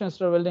process. Friction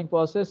stir welding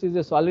process is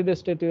a solid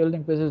state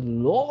welding process.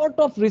 Lot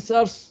of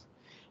research,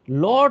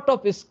 lot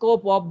of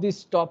scope of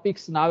these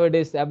topics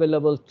nowadays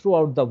available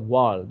throughout the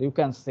world, you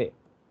can say.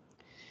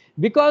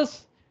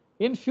 Because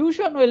in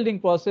fusion welding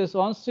process,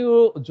 once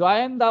you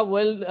join the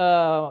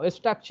weld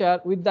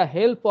structure with the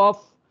help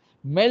of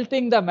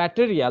melting the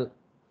material,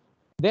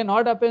 then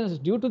what happens,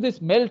 due to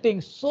this melting,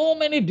 so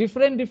many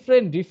different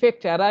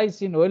defects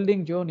arise in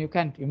welding zone, you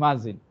can't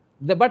imagine.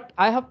 But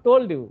I have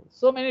told you,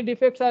 so many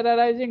defects are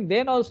arising,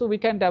 then also we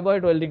can't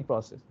avoid welding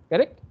process,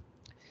 correct?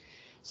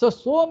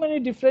 So many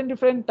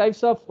different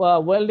types of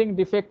welding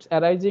defects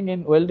arising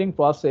in welding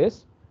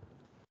process.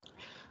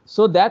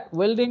 So that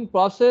welding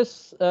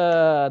process,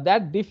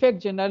 that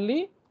defect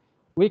generally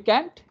we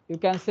can't, you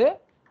can say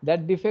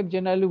that defect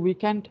generally we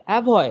can't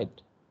avoid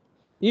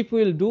if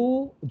we will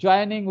do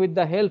joining with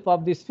the help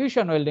of this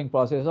fusion welding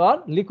process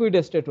or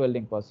liquid state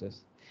welding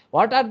process.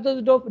 What are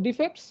those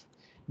defects?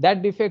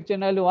 That defect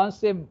generally,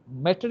 once a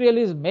material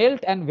is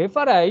melt and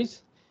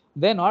vaporize,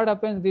 then what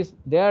happens, this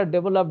there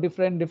develop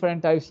different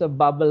types of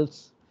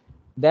bubbles.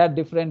 They are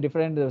different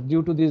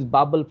due to this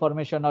bubble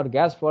formation or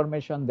gas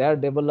formation. They are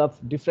develop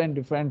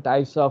different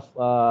types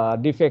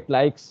of defect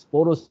like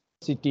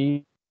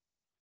porosity,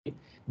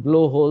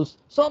 blowholes,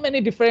 so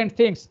many different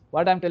things.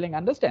 What I'm telling,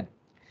 understand?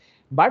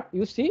 But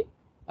you see,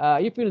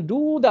 if you'll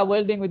do the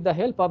welding with the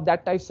help of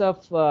that types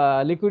of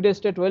liquid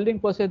state welding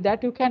process,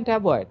 that you can't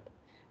avoid.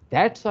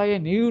 That's why a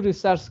new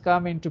research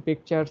come into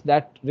pictures.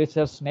 That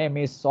research name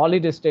is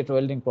solid state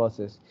welding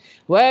process,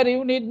 where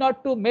you need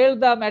not to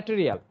melt the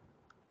material.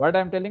 What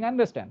I'm telling,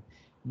 understand?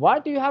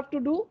 What you have to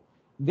do,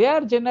 they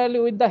are generally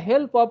with the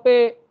help of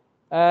a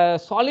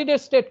solid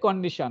state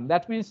condition.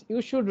 That means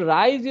you should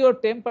rise your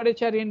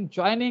temperature in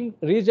joining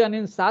region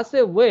in such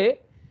a way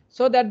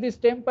so that this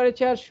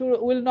temperature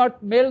will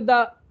not melt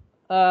the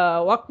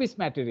workpiece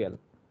material.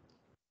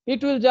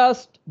 It will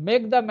just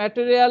make the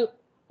material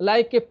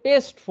like a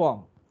paste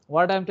form.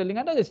 What I'm telling,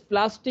 understand? Is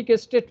plastic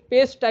state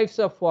paste types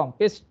of form.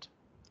 Paste.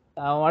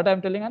 What I'm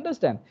telling,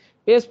 understand?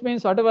 Paste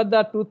means whatever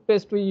the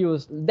toothpaste we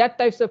use, that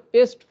types of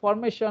paste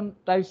formation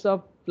types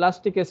of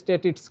plastic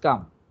state it's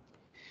come.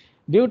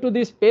 Due to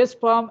this paste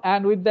form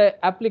and with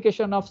the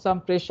application of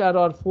some pressure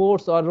or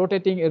force or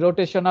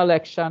rotational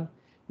action,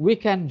 we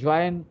can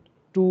join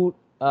two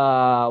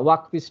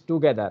workpiece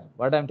together.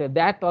 What I'm telling,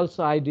 that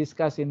also I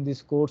discuss in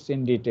this course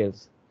in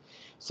details.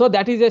 So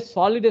that is a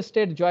solid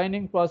state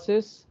joining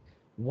process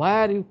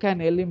where you can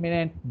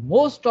eliminate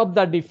most of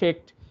the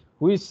defect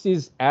which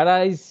is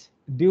arise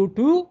due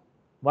to,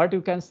 what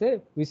you can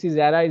say, which is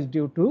arise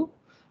due to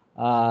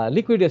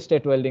liquid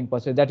state welding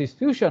process, that is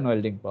fusion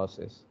welding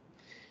process.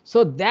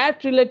 So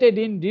that related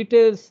in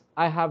details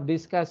I have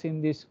discussed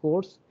in this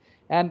course,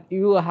 and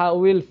you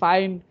will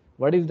find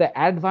what is the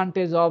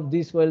advantage of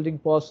this welding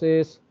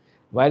process,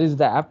 where is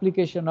the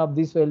application of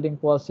this welding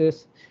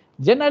process.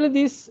 Generally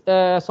this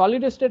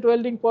solid state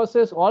welding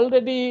process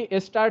already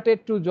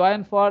started to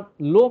join for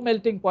low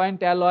melting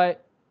point alloy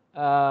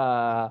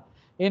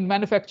in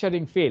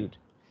manufacturing field,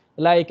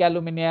 like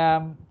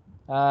aluminium,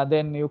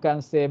 then you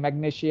can say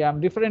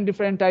magnesium,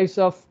 different types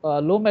of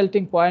low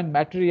melting point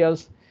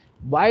materials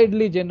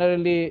widely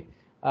generally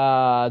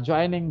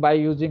joining by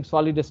using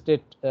solid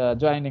state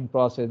joining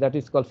process, that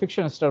is called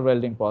friction stir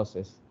welding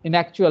process in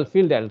actual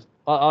field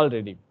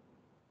already.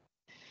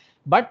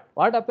 But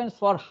what happens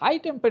for high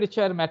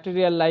temperature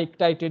material like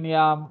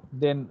titanium,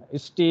 then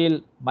steel,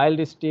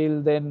 mild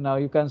steel, then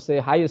you can say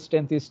high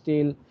strength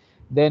steel,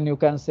 then you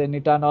can say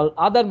nitinol,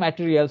 other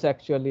materials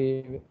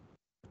actually.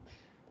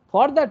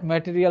 For that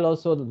material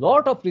also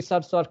lot of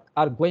research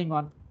are going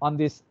on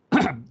this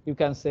you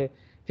can say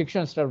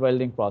friction stir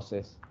welding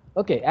process.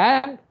 Okay,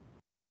 and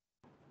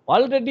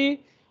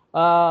already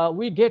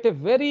we get a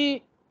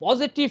very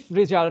positive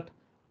result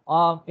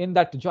in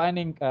that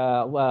joining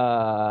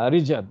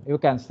region, you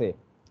can say,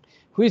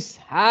 which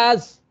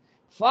has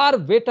far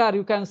better,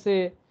 you can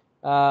say,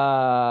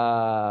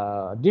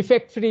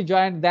 defect free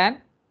joint than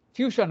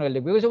fusion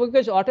welding,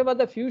 because whatever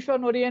the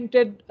fusion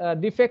oriented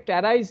defect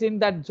arise in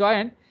that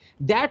joint,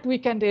 that we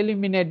can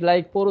eliminate,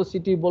 like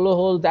porosity,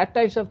 blowhole, that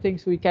types of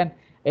things we can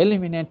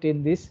eliminate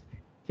in this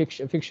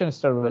friction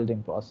stir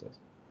welding process.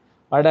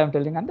 What I am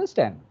telling,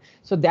 understand?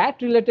 So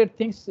that related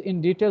things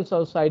in details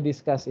also I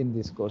discuss in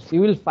this course. You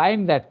will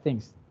find that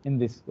things in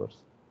this course.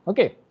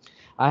 Okay,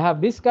 I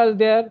have discussed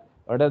there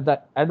what are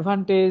the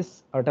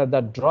advantages, what are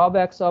the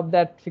drawbacks of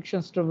that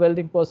friction stir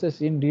welding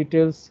process in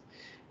details,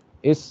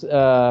 its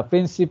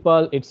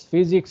principle, its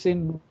physics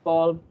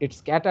involved,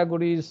 its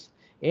categories,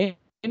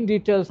 in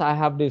details I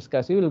have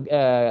discussed. You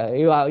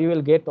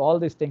will get all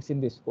these things in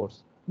this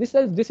course. This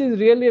is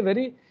really a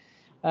very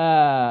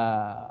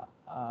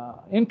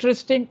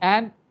interesting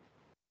and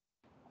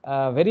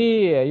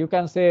very you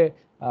can say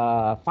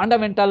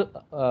fundamental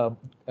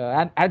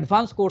and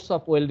advanced course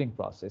of welding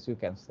process, you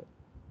can say.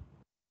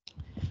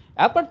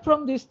 Apart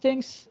from these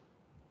things,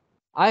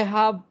 I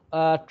have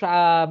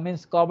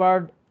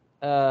covered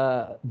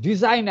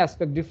design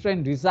aspect,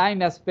 different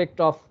design aspect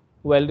of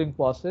welding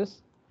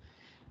process.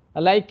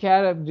 Like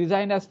here,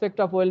 design aspect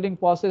of welding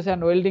process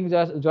and welding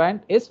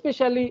joint,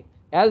 especially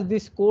as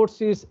this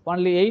course is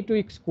only 8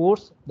 weeks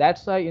course.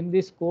 That's why in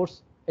this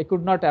course I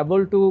could not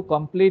able to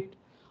complete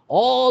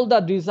all the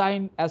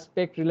design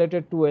aspect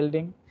related to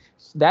welding.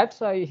 So that's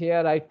why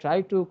here I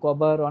try to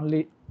cover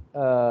only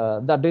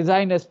the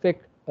design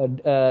aspect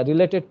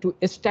related to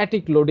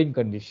static loading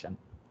condition.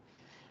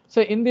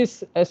 So in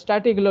this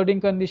static loading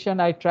condition,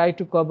 I try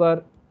to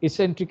cover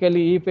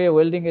eccentrically if a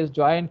welding is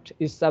joint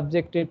is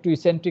subjected to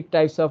eccentric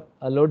types of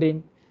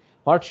loading,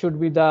 what should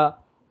be the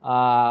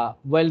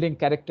welding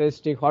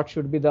characteristic, what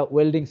should be the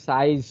welding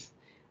size.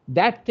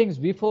 That things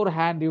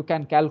beforehand you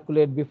can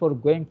calculate before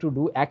going to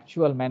do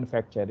actual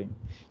manufacturing.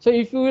 So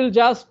if you will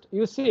just,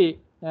 you see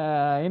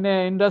in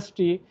a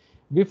industry,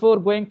 before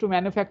going to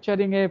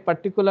manufacturing a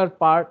particular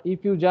part,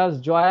 if you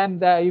just design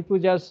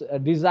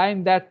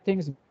that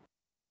things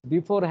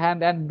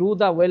beforehand and do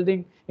the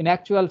welding in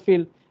actual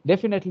field,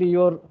 definitely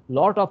your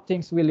lot of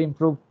things will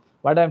improve.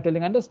 What I'm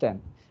telling, understand?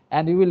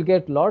 And you will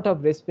get lot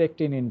of respect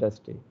in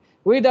industry.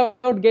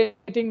 Without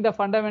getting the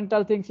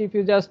fundamental things, if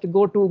you just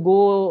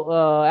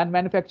go and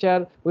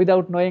manufacture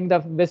without knowing the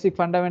basic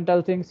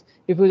fundamental things,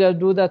 if you just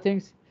do the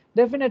things,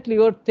 definitely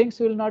your things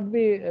will not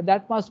be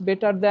that much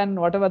better than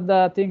whatever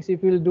the things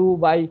if you will do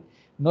by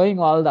knowing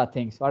all the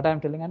things. What I'm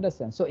telling,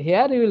 understand? So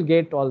here you will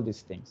get all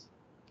these things.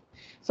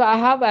 So I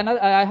have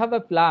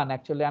a plan,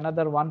 actually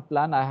another one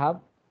plan I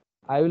have.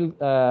 I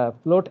will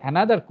float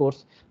another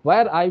course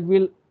where I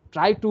will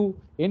try to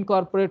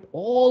incorporate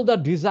all the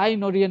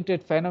design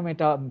oriented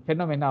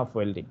phenomena of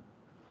welding.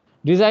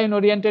 Design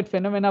oriented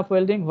phenomena of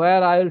welding,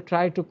 where I will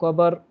try to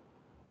cover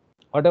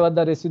whatever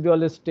the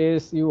residual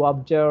stress you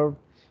observe,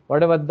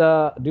 whatever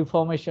the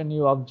deformation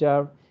you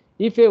observe.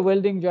 If a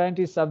welding joint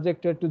is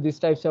subjected to these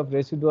types of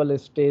residual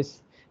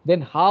stress,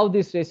 then how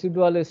this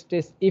residual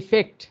stress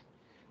affect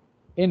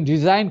in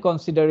design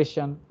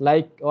consideration,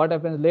 like what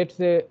happens, let's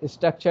say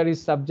structure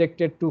is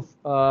subjected to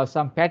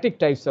some fatigue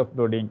types of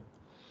loading.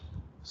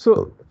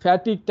 So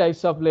fatigue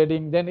types of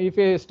loading, then if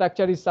a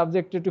structure is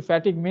subjected to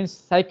fatigue, means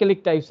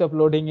cyclic types of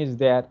loading is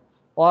there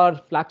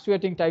or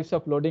fluctuating types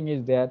of loading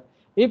is there.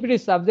 If it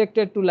is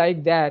subjected to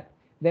like that,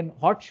 then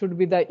what should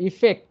be the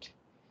effect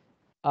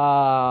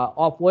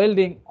of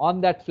welding on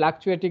that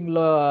fluctuating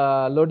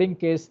loading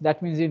case,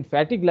 that means in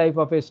fatigue life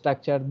of a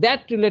structure.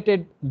 That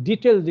related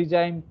detailed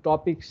design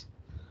topics.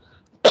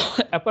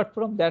 Apart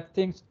from that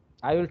things,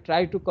 I will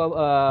try to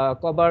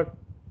cover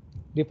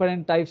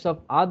different types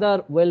of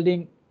other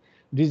welding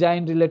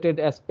design related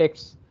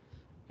aspects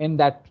in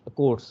that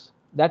course.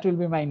 That will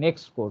be my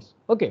next course.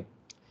 Okay.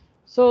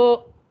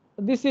 So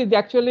this is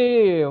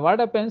actually what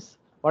happens,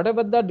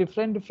 whatever the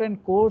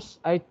different course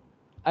I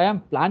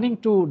am planning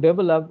to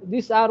develop,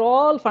 these are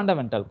all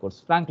fundamental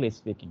course, frankly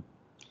speaking.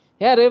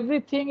 Here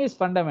everything is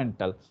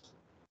fundamental.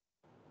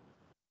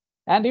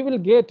 And you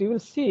will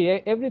see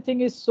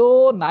everything is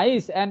so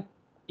nice, and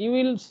you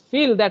will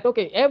feel that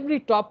okay,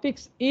 every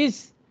topics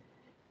is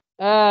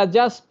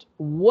just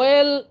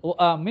well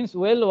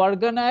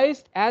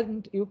organized,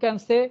 and you can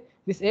say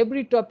this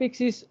every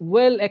topics is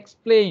well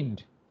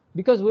explained,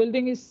 because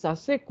welding is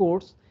such a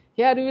course.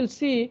 Here you will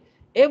see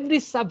every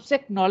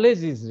subject knowledge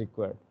is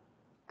required.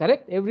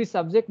 Correct? Every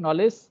subject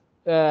knowledge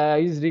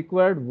is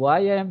required. Why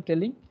I am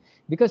telling?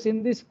 Because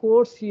in this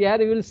course here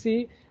you will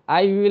see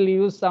I will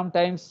use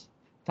sometimes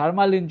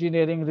thermal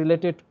engineering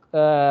related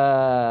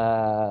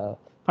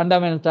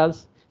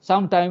fundamentals.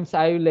 Sometimes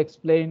I will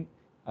explain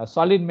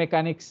solid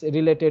mechanics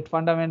related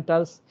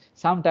fundamentals.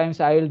 Sometimes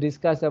I will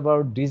discuss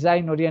about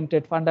design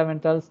oriented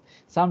fundamentals.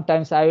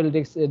 Sometimes I will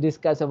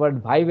discuss about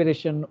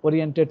vibration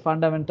oriented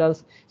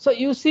fundamentals. So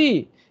you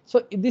see,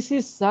 so this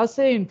is such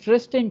an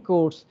interesting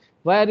course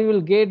where you will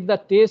get the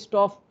taste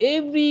of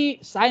every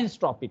science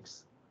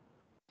topics,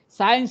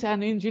 science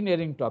and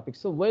engineering topics.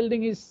 So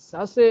welding is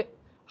such a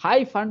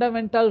high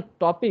fundamental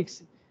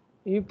topics.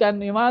 You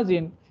can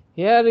imagine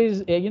here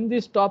is in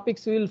these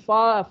topics you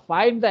will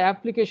find the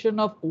application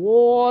of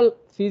all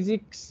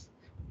physics,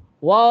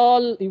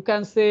 all you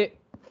can say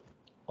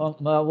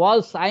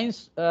all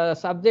science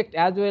subject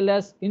as well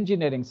as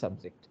engineering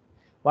subject.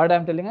 What I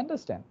am telling,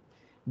 understand?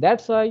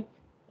 That's why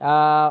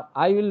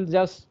I will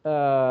just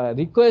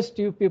request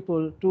you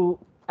people to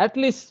at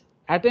least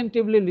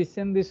attentively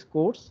listen this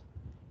course.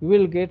 You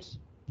will get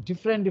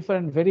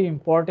different very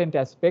important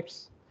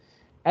aspects,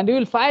 and you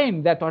will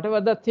find that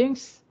whatever the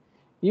things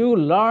you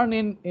learn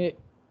in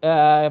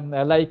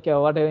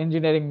whatever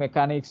engineering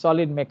mechanics,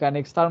 solid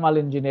mechanics, thermal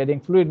engineering,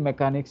 fluid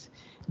mechanics,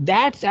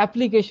 that's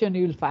application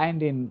you will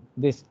find in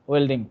this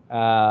welding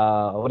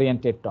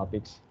oriented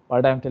topics.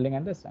 What I'm telling,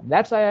 understand?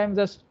 That's why I'm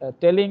just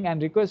telling and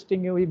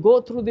requesting you, you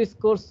go through this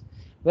course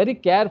very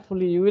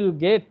carefully, you will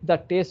get the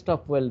taste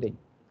of welding.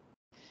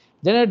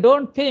 Then I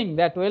don't think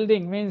that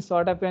welding means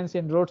what happens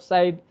in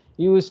roadside.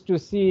 You used to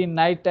see in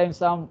night time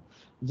some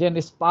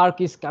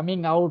spark is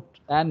coming out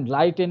and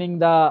lightening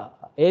the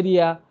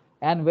area,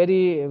 and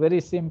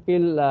very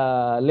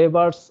simple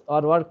laborers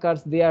or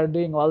workers, they are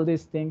doing all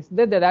these things.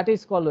 That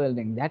is called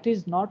welding. That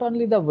is not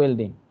only the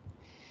welding.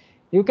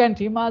 You can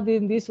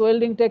imagine this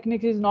welding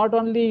technique is not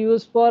only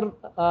used for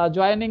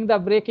joining the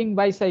braking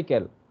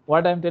bicycle.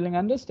 What I'm telling,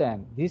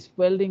 understand? This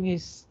welding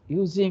is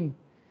using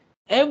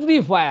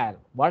everywhere.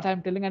 What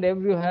I'm telling, and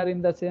everywhere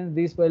in the sense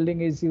this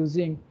welding is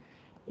using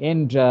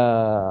in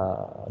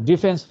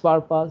defense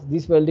purpose.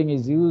 This welding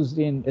is used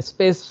in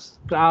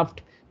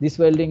spacecraft. This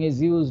welding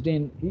is used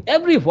in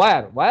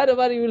everywhere.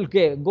 Wherever you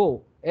will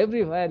go,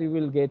 everywhere you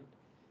will get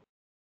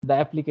the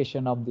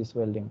application of this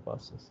welding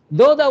process.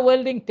 Though the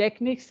welding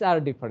techniques are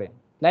different,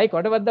 like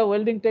whatever the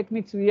welding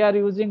techniques we are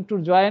using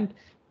to join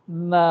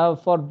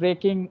for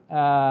braking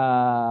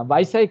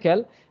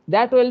bicycle,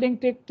 that welding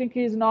technique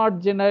is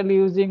not generally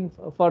using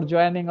for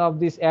joining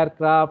of this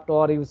aircraft,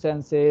 or you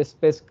can say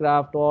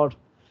spacecraft, or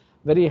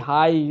very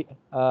high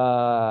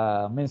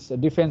means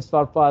defense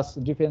purpose,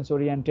 defense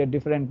oriented,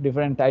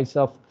 different types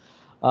of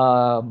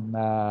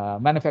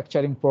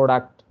manufacturing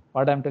product.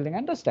 What I'm telling,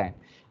 understand?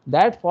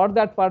 That for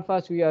that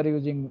purpose we are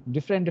using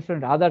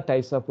different other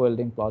types of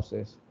welding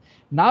process.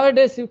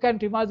 Nowadays you can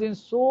imagine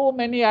so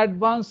many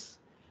advanced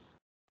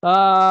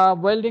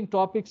welding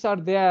topics are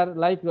there,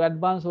 like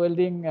advanced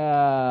welding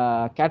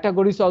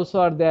categories also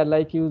are there,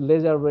 like you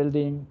laser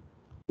welding,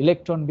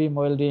 electron beam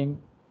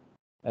welding.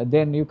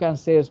 Then you can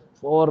say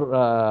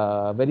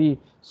for very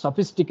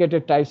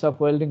sophisticated types of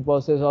welding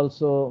process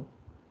also,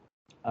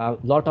 a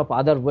lot of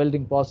other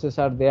welding process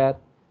are there.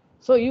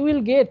 So you will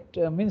get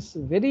means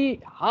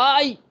very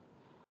high,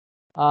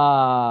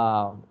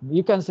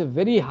 you can say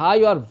very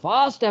high or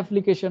vast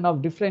application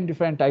of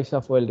different types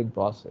of welding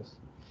process.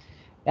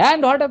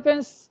 And what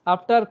happens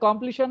after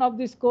completion of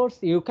this course,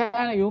 you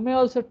may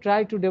also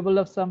try to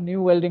develop some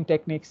new welding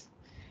techniques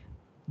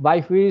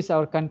by which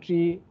our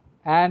country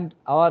and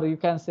our, you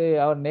can say,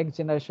 our next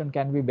generation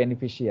can be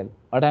beneficial.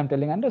 What I'm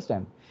telling,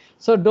 understand?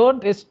 So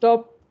don't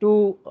stop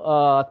to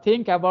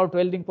think about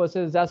welding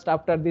process just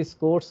after this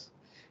course.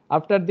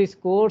 After this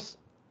course,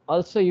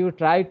 also you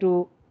try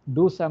to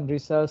do some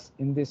research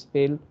in this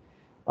field.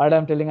 What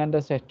I'm telling,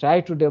 understand?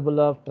 Try to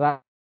develop, try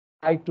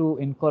to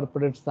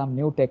incorporate some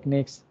new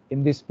techniques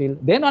in this field.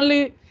 Then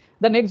only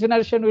the next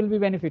generation will be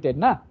benefited,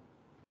 na?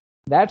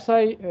 That's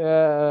why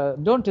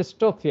don't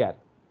stop here.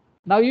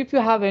 Now, if you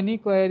have any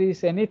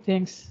queries, any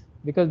things,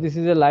 because this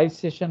is a live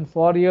session,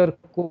 for your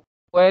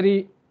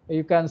query,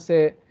 you can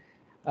say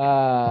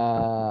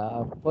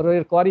for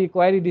your query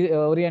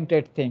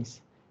oriented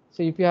things.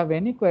 So if you have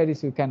any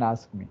queries, you can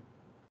ask me.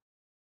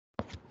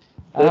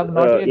 I have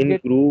not yet in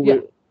Groove.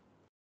 Yeah.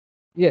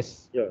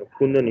 Yes. Yeah,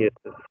 Kundan, yes,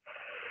 sir.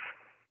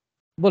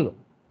 Bolo,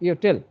 you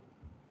tell.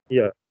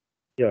 Yeah.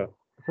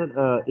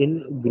 Sir,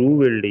 in groove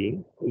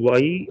welding,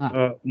 why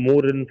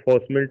more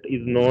reinforcement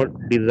is not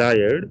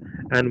desired,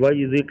 and why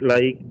is it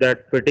like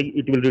that fatigue?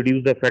 It will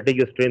reduce the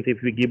fatigue strength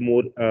if we give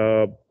more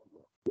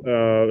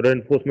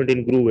reinforcement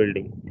in groove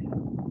welding,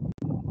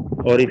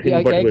 or if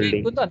in butt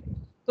welding.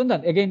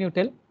 Kundan, again you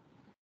tell.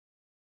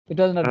 It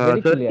was not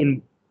very Sir,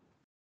 clear.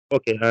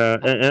 Okay,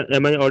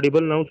 am I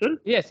audible now, sir?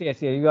 Yes,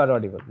 you are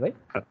audible, right?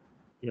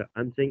 Yeah,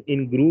 I'm saying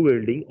in groove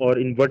welding or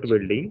in butt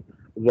welding,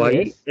 why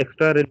Yes.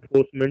 extra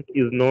reinforcement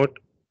is not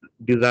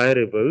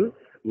desirable?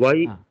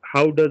 Why?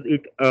 How does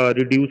it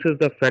reduces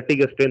the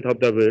fatigue strength of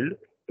the weld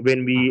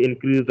when we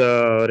increase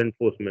the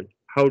reinforcement?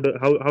 How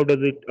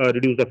does it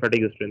reduce the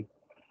fatigue strength?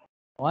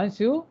 When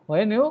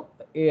you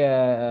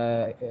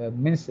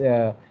means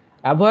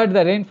avoid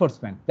the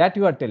reinforcement, that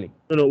you are telling.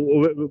 No,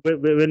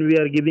 when we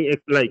are giving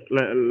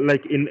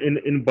like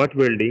in butt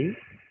welding,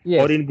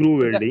 Yes. or in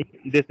groove welding,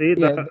 they say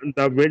Yes.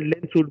 the weld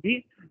length should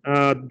be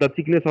the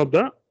thickness of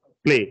the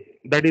plate.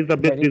 That is the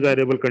best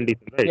desirable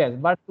condition, right? Yes,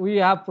 but we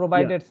have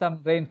provided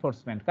some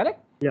reinforcement, correct?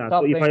 Yeah.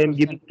 Top So if I am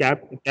giving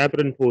reinforcement. cap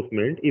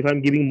reinforcement, if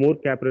I'm giving more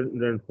cap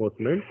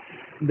reinforcement,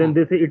 then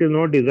they say it is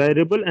not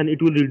desirable and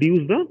it will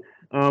reduce the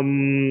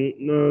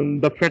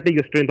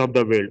fatigue strength of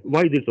the weld.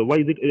 Why is it so? Why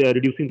is it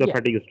reducing the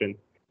fatigue strength?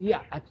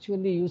 Yeah,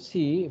 actually, you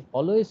see,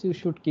 always you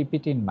should keep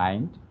it in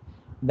mind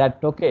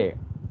that, okay,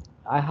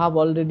 I have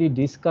already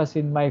discussed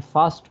in my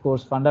first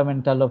course,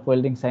 Fundamental of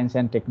Welding Science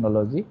and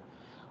Technology,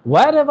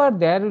 wherever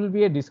there will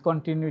be a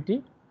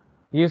discontinuity,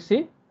 you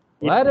see,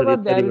 wherever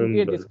there will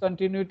be a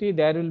discontinuity,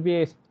 there will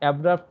be a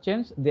abrupt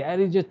change, there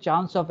is a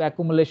chance of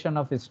accumulation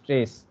of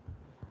stress.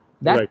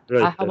 That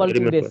right, I have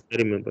already discussed. I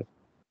remember.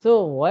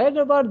 So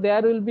wherever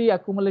there will be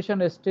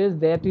accumulation of stress,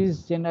 that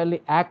is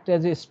generally act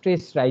as a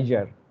stress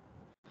riser.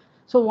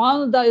 So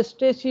once the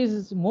stress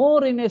is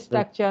more in a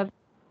structure,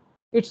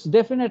 it's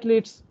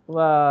definitely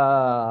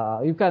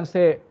you can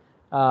say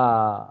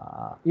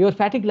your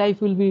fatigue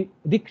life will be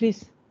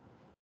decreased.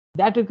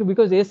 That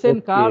because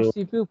SN curves,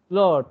 if you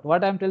plot,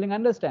 what I'm telling,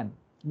 understand?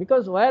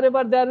 because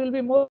wherever there will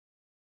be more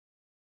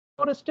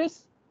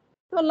stress,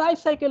 your life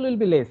cycle will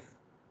be less.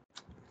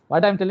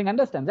 What I'm telling,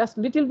 understand? Just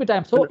little bit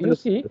time. So you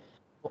see,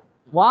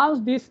 once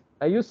this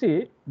you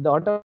see the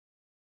whatever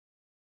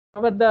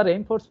the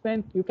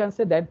reinforcement, you can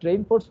say that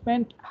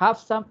reinforcement have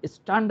some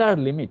standard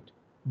limit.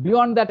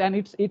 Beyond that, and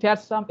it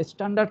has some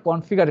standard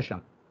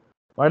configuration.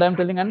 What I'm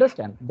telling,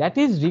 understand? That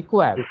is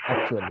required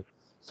actually.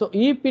 So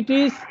if it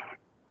is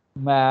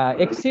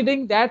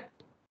exceeding that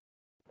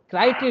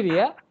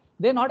criteria,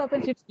 then what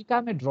happens? It's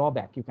become a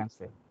drawback, you can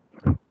say.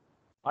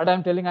 What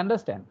I'm telling,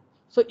 understand?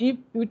 So if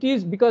it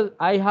is, because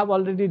I have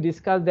already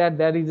discussed that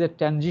there is a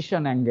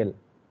transition angle.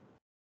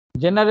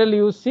 Generally,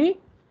 you see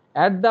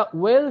at the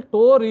well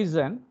toe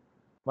region,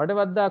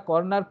 whatever the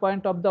corner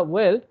point of the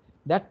weld,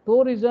 that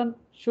toe region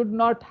should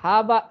not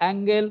have an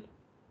angle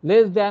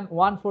less than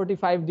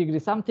 145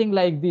 degrees, something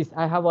like this.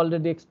 I have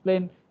already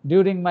explained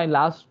during my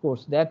last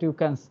course that you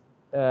can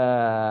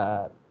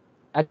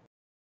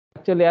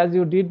actually, as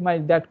you did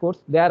that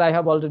course, there I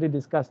have already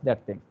discussed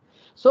that thing.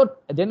 So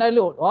generally,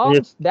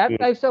 once that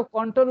types of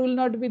contour will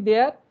not be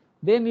there,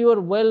 then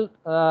your weld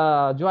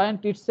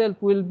joint itself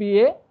will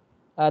be a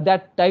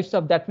that types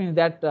of, that means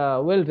that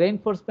weld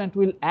reinforcement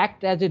will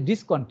act as a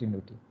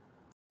discontinuity.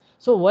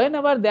 So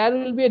whenever there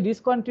will be a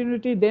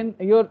discontinuity, then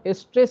your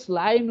stress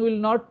line will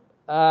not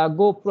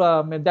go,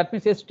 that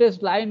means a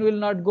stress line will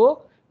not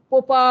go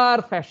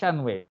proper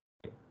fashion way.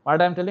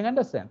 What I am telling,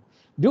 understand?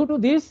 Due to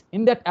this,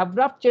 in that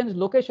abrupt change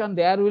location,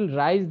 there will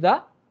rise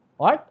the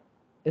what?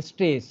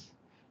 Stress.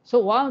 So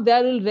once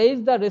there will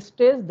raise the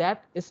stress,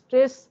 that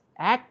stress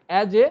act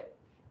as a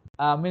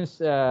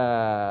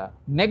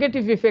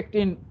negative effect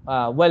in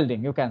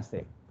welding, you can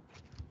say.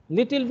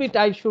 Little bit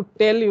I should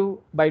tell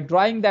you by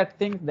drawing that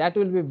thing, that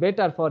will be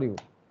better for you.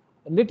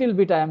 Little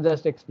bit I am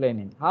just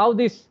explaining how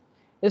this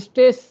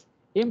stress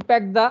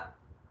impact the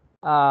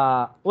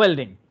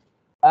welding,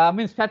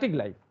 means fatigue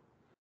life.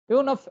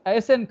 Even of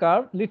SN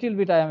curve, little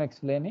bit I am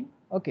explaining.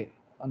 Okay,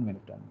 1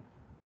 minute.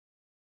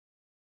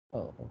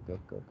 Oh, okay.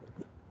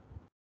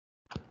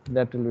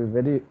 That will be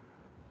very.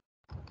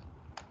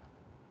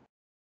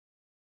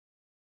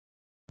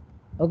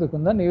 Okay,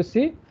 Kundan, you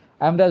see,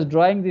 I am just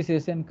drawing this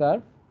SN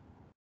curve.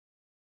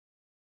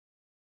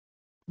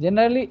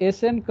 Generally,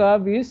 SN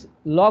curve is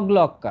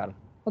log curve.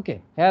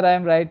 Okay, here I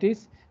am write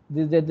is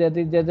this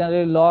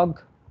generally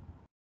log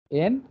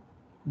n.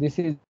 This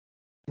is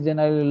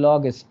generally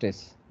log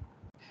stress.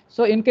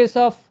 So in case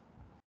of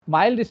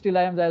mild steel,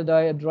 I am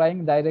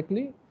drawing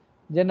directly.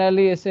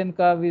 Generally, SN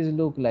curve is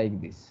look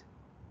like this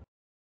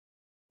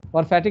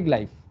for fatigue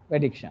life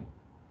prediction.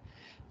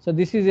 So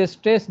this is a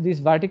stress. This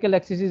vertical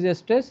axis is a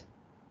stress.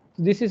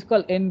 This is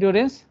called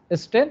endurance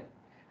strength,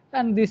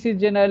 and this is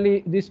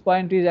generally, this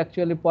point is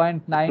actually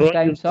 0.9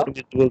 times of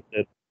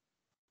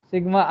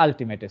sigma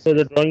ultimate stress. So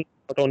the drawing is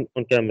not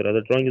on camera.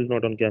 The drawing is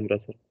not on camera,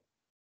 sir.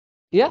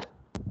 Yeah.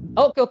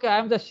 Okay. I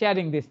am just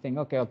sharing this thing.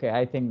 Okay.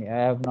 I think I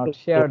have not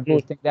shared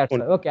this thing. That's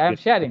okay. I am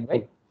sharing,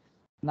 right?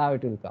 Now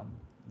it will come.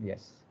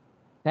 Yes.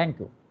 Thank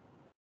you.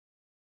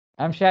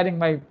 I am sharing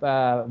my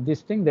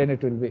this thing. Then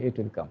it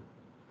will come.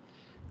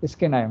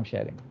 Screen I am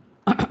sharing.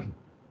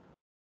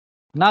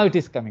 Now it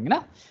is coming.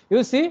 Na?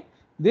 You see,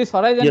 this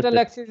horizontal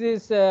axis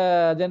is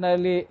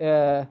generally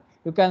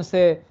you can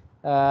say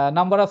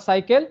number of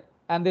cycle,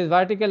 and this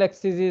vertical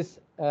axis is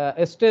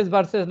stress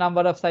versus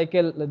number of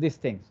cycle. These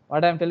things.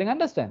 What I am telling,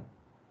 understand?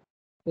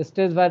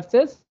 Stress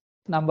versus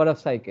number of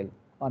cycle.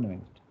 1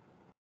 minute.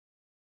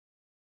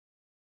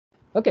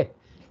 Okay.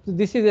 So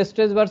this is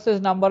stress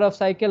versus number of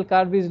cycle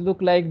curve is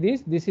look like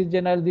this. This is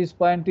general. This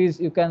point is,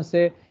 you can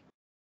say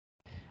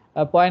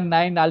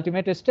 0.9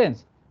 ultimate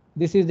strength.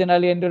 This is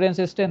generally endurance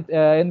strength.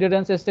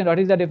 What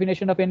is the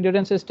definition of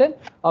endurance strength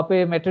of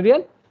a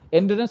material?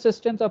 Endurance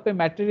strength of a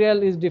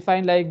material is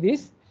defined like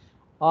this: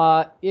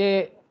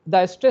 the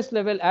stress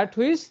level at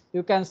which,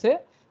 you can say,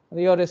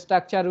 your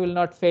structure will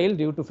not fail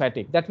due to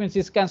fatigue. That means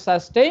it can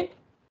sustain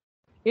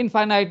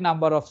infinite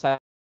number of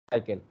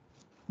cycle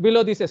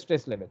below this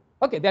stress level.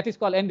 Okay, that is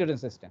called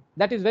endurance strength.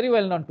 That is very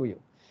well known to you.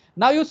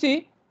 Now you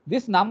see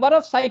this number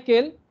of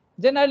cycle.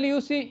 Generally,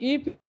 you see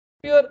if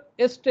your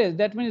stress,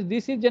 that means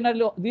this is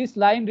generally, this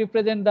line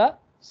represent the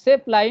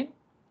shape line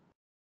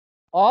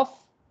of,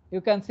 you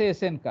can say,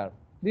 SN curve.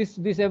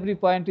 This every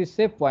point is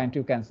shape point,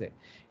 you can say.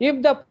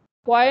 If the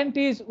point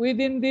is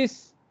within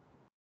this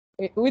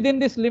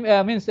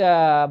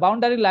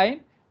boundary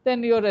line,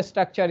 then your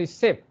structure is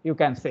shape, you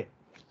can say.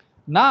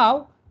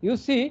 Now you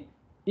see,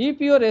 if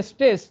your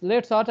stress,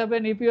 let's what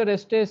happen, if your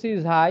stress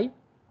is high,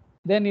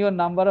 then your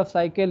number of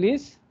cycle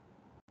is,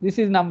 this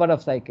is number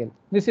of cycle,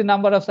 this is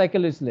number of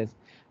cycle is less.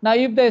 Now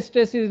if the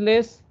stress is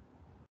less,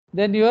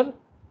 then your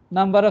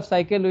number of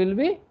cycle will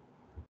be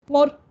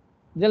more.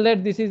 Then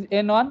let this is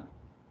N1,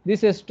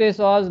 this stress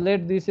was,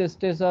 let this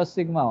stress was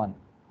sigma 1.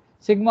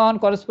 Sigma 1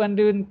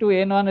 corresponding to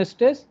N1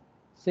 stress,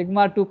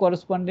 sigma 2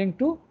 corresponding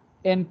to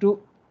N2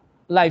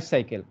 life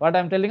cycle. What I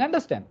am telling,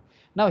 understand?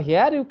 Now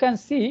here you can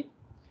see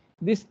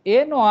this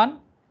N1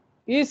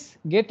 is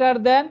greater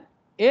than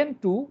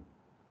N2,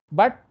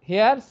 but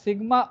here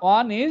sigma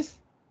 1 is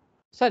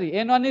sorry,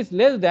 N1 is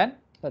less than,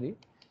 sorry,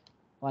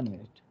 1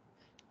 minute.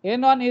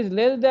 N1 is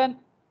less than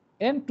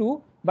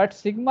N2, but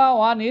sigma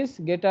 1 is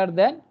greater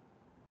than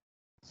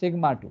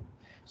sigma 2.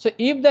 So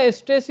if the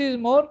stress is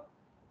more,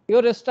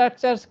 your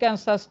structures can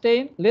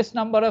sustain less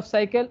number of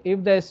cycle.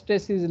 If the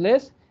stress is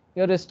less,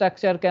 your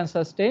structure can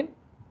sustain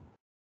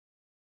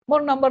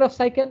more number of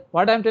cycle.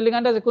 What I am telling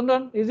under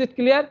Kundan, is it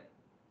clear?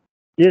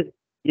 Yes,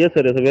 yes,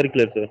 sir. Yes, sir. Very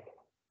clear, sir.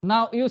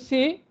 Now you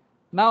see,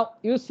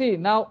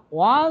 now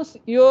once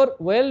your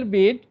well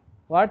bead,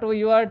 what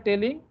you are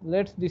telling,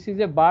 this is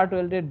a bar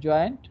welded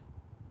joint.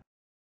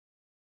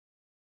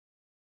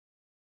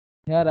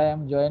 Here I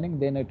am joining,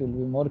 then it will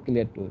be more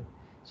clear to you.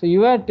 So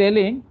you are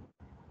telling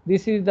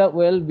this is the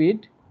well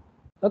bead.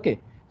 Okay,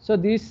 so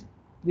this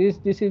is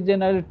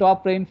generally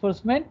top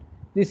reinforcement.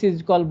 This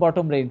is called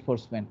bottom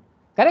reinforcement.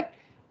 Correct?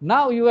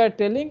 Now you are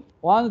telling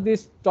once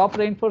this top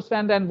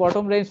reinforcement and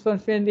bottom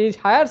reinforcement is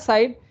higher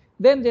side,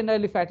 then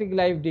generally fatigue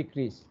life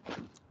decrease.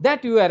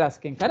 That you are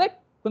asking,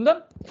 correct,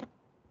 Kundan?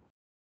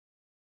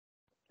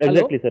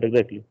 Exactly, Hello? sir.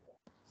 Exactly.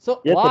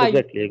 So Yes, why?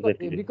 sir.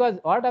 Exactly. Because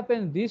what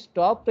happens, this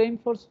top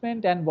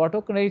reinforcement and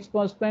bottom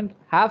reinforcement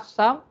have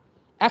some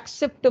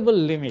acceptable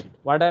limit.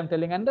 What I am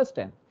telling,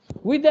 understand?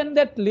 Within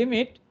that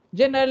limit,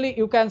 generally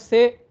you can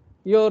say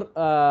your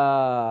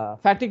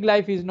fatigue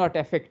life is not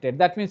affected.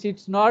 That means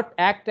it's not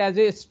act as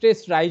a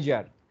stress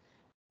riser.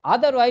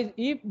 Otherwise,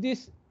 if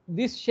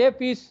this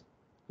shape is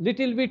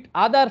little bit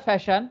other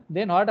fashion,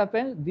 then what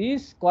happens?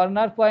 This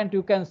corner point,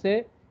 you can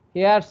say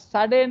here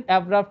sudden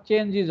abrupt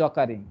change is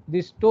occurring.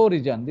 This toe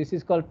region, this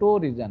is called toe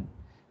region.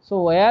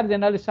 So where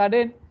generally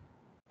sudden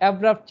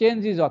abrupt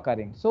change is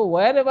occurring. So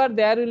wherever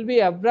there will be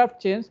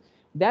abrupt change,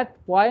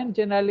 that point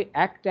generally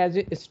act as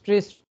a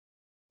stress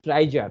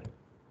riser.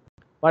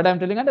 What I am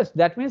telling us,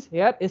 that means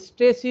here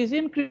stress is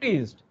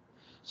increased.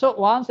 So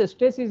once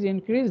stress is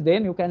increased,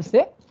 then you can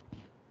say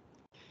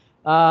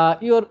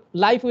your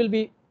life will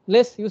be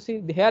less. You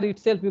see here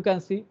itself you can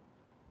see,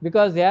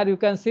 because here you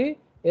can see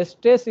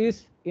stress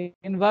is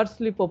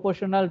inversely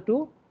proportional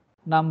to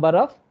number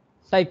of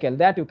cycle,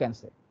 that you can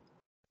say.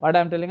 What I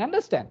am telling,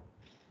 understand?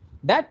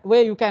 That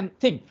way you can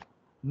think.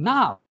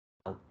 Now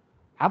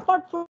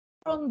apart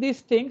from these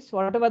things,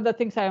 whatever the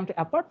things I am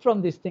apart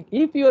from this thing,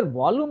 if your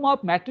volume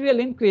of material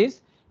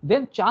increase,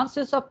 then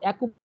chances of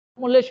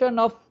accumulation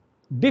of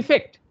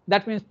defect,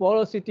 that means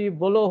porosity,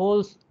 blow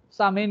holes,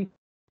 some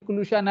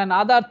inclusion and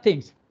other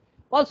things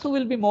also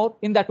will be more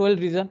in that weld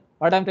region.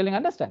 What I am telling,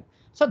 understand?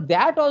 So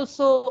that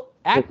also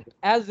act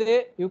as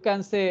a, you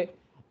can say,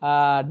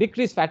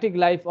 decrease fatigue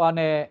life on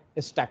a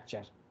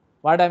structure.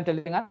 What I am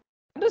telling,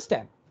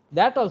 understand?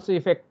 That also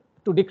effect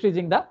to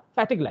decreasing the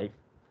fatigue life.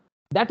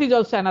 That is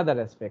also another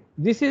aspect.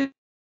 This is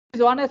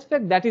one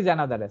aspect, that is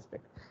another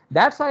aspect.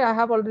 That's why I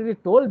have already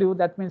told you,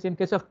 that means in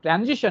case of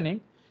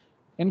transitioning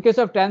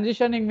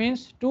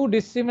means two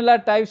dissimilar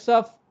types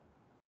of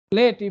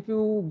plate, if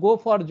you go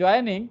for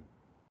joining,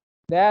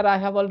 there I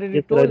have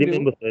already told I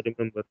remember, you. Sir, I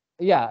remember.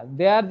 Yeah,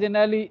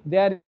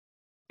 there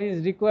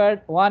is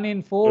required 1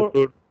 in 4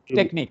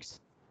 techniques.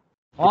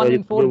 1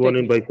 in 4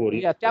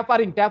 techniques. Yeah,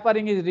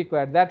 tapering is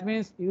required. That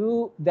means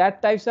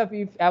that types of,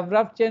 if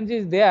abrupt change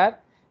is there,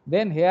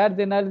 then here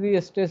generally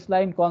the stress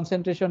line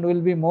concentration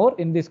will be more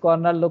in this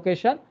corner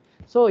location.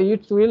 So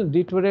it will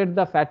deteriorate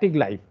the fatigue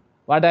life.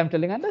 What I am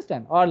telling,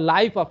 understand? Or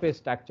life of a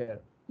structure.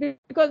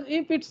 Because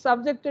if it's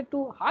subjected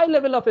to high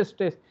level of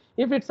stress,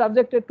 if it's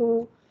subjected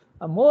to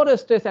more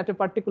stress at a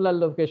particular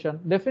location,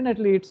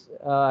 definitely it's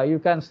you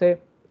can say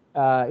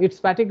its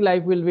fatigue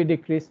life will be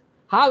decreased.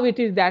 How it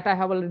is, that I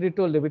have already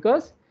told you,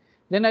 because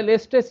then a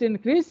stress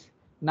increase,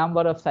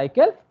 number of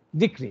cycle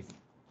decrease.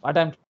 What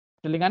I am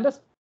telling,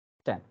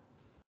 understand?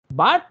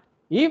 But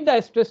if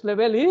the stress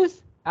level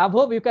is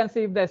above, you can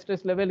see if the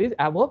stress level is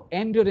above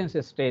endurance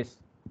stress.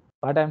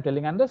 What I am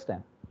telling,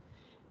 understand?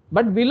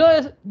 But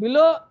below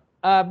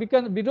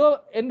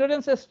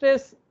endurance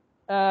stress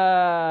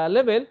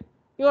level,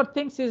 your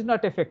things is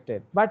not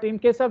affected. But in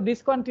case of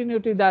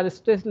discontinuity, the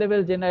stress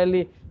level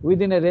generally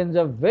within a range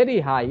of very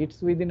high.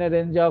 It's within a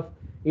range of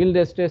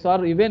yield stress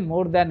or even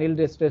more than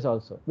yield stress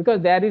also,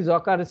 because there is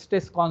occur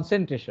stress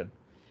concentration.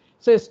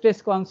 So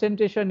stress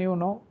concentration, you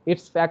know,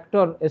 its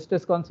factor,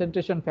 stress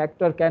concentration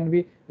factor can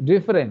be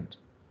different.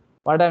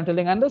 What I am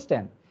telling,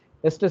 understand?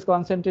 Stress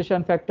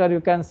concentration factor, you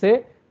can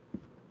say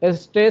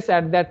stress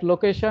at that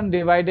location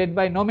divided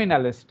by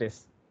nominal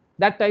stress.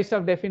 That types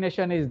of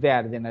definition is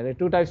there generally.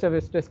 Two types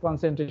of stress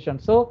concentration.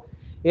 So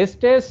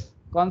stress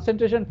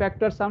concentration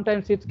factor,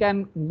 sometimes it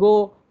can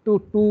go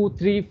to 2,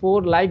 3,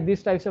 4, like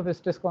these types of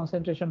stress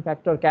concentration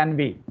factor can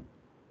be.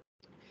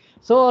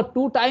 So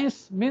 2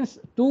 times means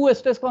 2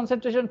 stress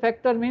concentration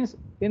factor means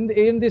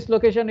in this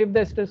location, if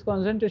the stress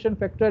concentration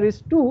factor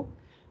is 2,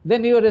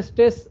 then your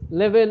stress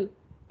level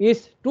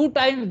is 2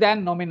 times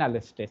than nominal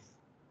stress.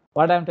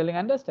 What I am telling,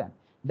 understand?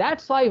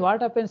 That's why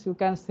what happens, you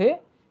can say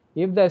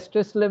if the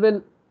stress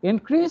level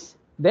increase,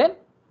 then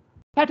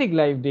fatigue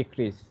life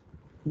decrease.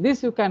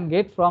 This you can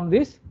get from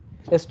this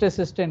stress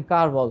strain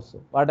curve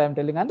also. What I am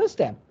telling,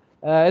 understand?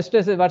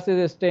 Stress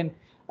versus strain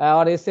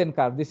or SN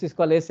curve. This is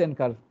called SN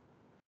curve.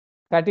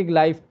 fatigue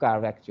life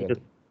curve actually. Yes.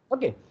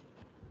 Okay.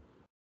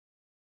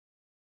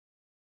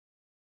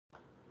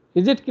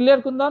 Is it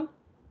clear, Kundan?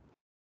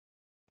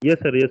 Yes,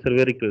 sir. Yes, sir.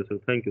 Very clear, sir.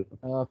 Thank you, sir.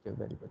 Okay,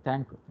 very good.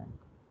 Thank you. Thank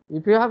you.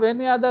 If you have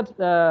any other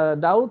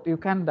doubt, you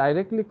can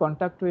directly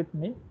contact with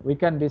me. We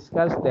can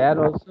discuss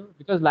there also,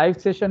 because live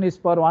session is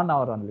for 1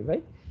 hour only,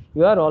 right?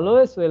 You are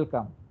always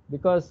welcome,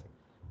 because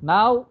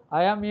now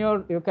I am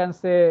your, you can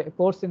say,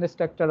 course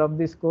instructor of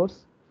this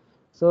course.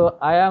 So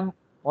I am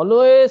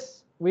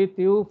always with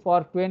you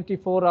for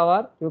 24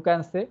 hours. You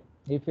can say,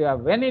 if you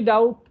have any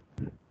doubt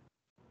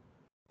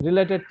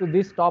related to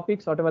these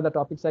topics, whatever the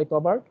topics I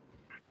covered.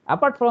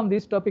 Apart from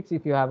these topics,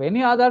 if you have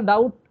any other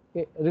doubt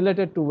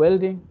related to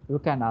welding, you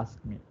can ask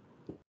me.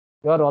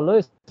 You are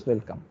always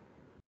welcome.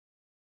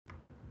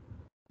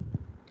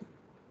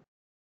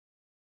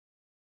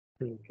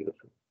 Thank you,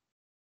 sir.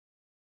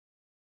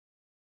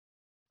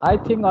 I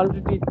think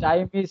already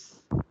time is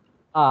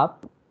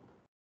up.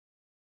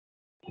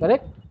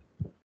 Correct?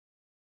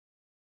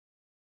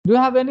 Do you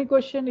have any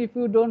question? If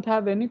you don't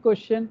have any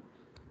question,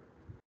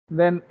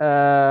 then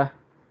I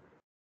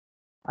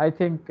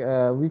think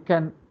we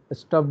can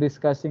stop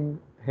discussing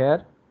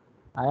here.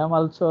 I am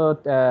also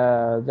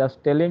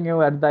just telling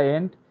you at the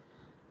end,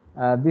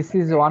 this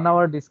is 1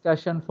 hour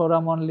discussion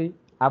forum only.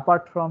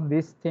 Apart from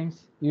these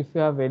things, if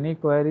you have any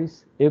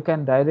queries, you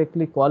can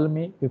directly call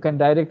me. You can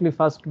directly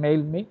first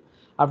mail me.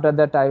 After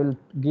that, I will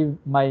give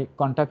my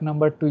contact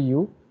number to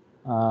you.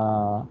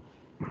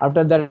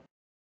 After that,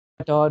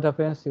 what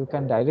happens, you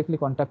can directly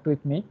contact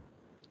with me.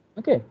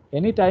 Okay,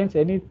 anytime,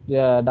 any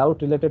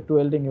doubt related to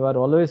welding, you are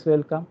always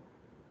welcome.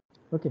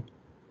 Okay.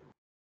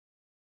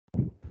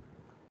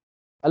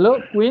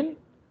 Hello, Queen,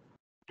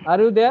 are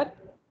you there?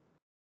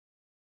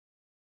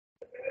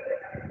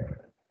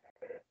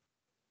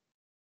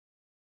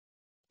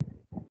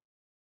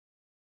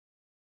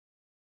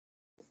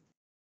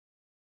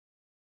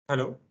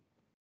 Hello.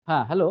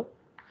 Hello.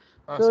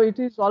 Ah, So sir. it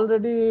is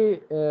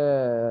already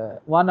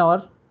 1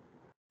 hour.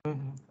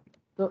 Mhm.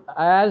 So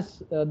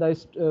as the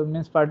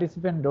means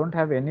participant don't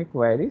have any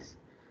queries,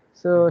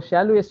 so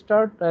shall we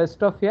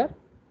stop here?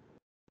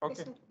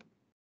 Okay.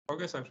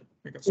 Okay, sir.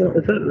 We can Yeah,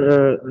 stop.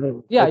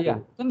 sir. Yeah, Okay. yeah.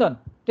 Kundan,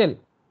 tell.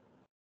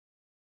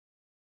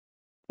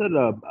 Sir,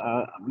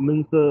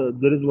 means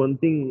there is one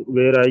thing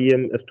where I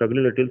am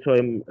struggling a little, so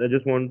I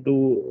just want to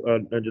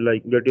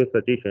like get your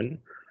suggestion,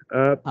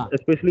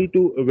 especially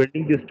to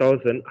welding this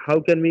thousand. How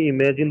can we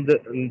imagine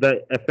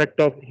the effect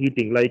of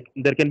heating? Like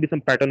there can be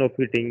some pattern of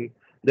heating,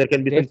 there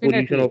can be some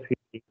position Definitely. of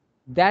heating.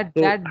 That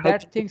So that how can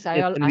that things we I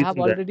have envision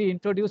that? already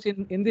introduced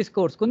in this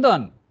course,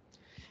 Kundan.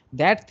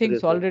 That Yes,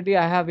 things sir. already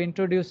I have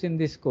introduced in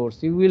this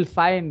course. You will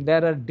find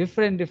there are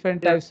different Yeah,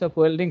 types of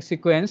welding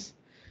sequence,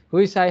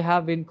 which I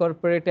have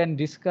incorporated and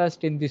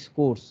discussed in this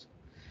course,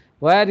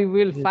 where you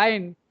will yes,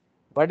 find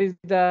what is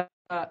the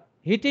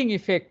heating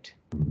effect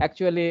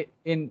actually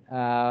in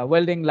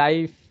welding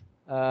life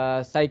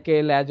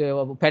cycle, as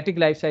a fatigue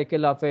life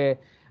cycle of a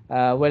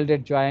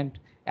welded joint,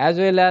 as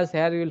well as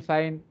here you will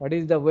find what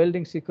is the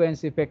welding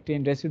sequence effect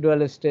in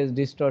residual stress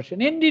distortion.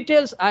 In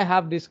details I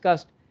have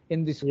discussed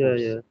in this yeah,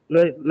 course. yeah.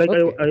 Like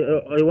Okay.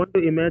 I want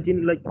to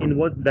imagine like in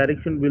what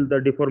direction will the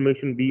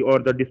deformation be or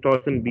the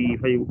distortion be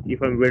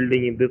if I'm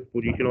welding in this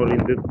position or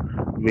in this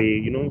way,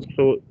 you know.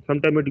 So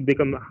sometimes it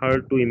become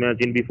hard to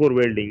imagine before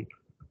welding.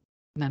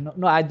 No,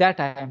 that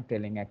I am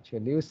telling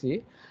actually. You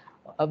see,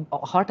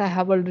 what I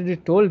have already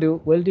told you,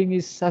 welding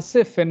is such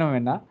a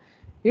phenomena.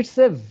 It's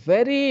a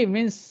very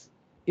means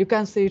you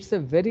can say it's a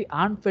very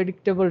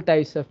unpredictable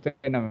type of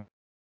phenomenon.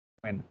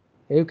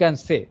 You can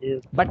say,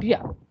 Yes, but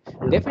yeah, yes,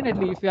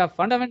 definitely if you have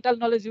fundamental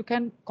knowledge, you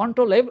can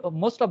control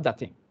most of the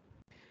thing.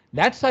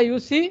 That's why you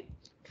see,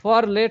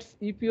 for let's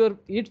if your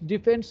it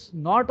depends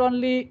not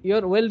only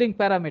your welding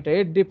parameter,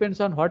 it depends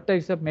on what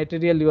types of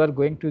material you are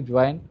going to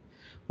join,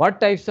 what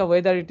types of,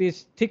 whether it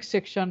is thick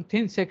section,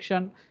 thin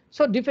section.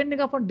 So depending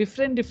upon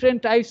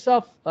different types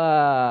of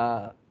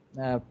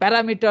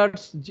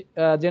parameters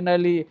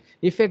generally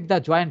affect the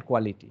joint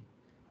quality.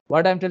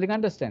 What I'm telling,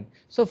 understand?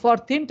 So for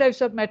thin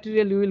types of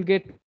material, you will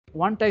get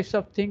one types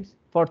of things.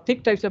 For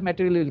thick types of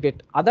material, you will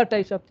get other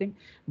types of things.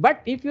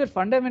 But if your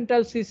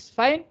fundamentals is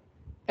fine,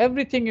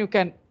 everything you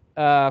can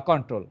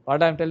control.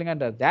 What I'm telling,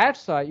 under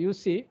that's why you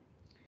see,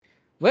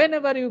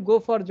 whenever you go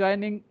for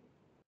joining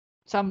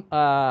some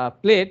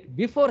plate,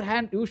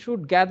 beforehand you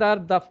should gather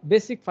the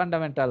basic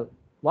fundamental,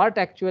 what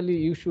actually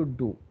you should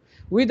do.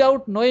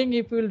 Without knowing,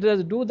 if you will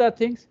just do the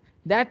things,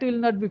 that will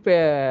not be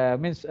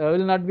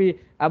will not be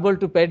able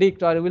to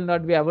predict or will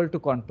not be able to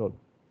control.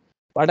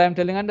 What I am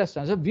telling,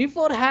 understand? So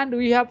beforehand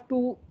we have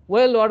to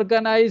well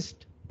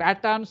organized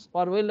patterns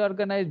or well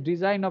organized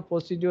design of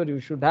procedure you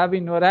should have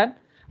in your hand.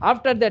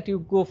 After that you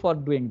go for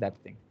doing that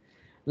thing.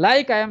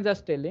 Like I am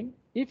just telling,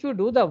 if you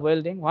do the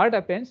welding, what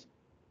happens?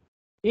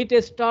 It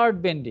start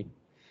bending.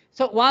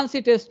 So once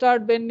it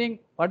start bending,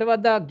 whatever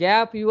the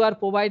gap you are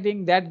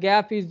providing, that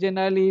gap is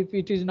generally, if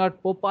it is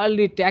not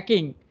properly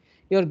tacking,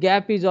 your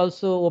gap is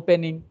also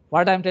opening.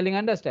 What I am telling,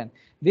 understand?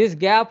 This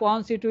gap,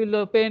 once it will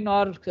open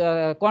or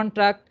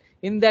contract,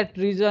 in that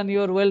region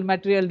your weld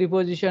material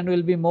deposition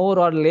will be more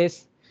or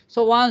less.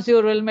 So once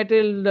your weld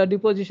material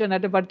deposition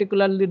at a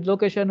particular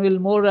location will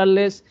more or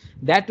less,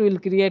 that will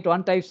create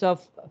one types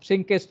of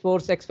shrinkage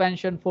force,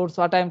 expansion force,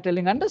 what I am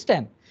telling,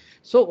 understand?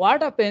 So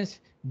what happens,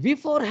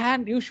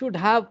 beforehand you should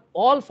have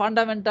all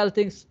fundamental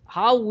things,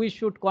 how we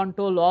should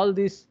control all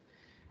this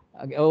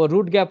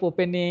root gap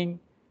opening,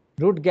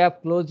 root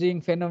gap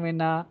closing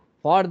phenomena.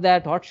 For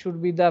that, what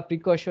should be the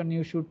precaution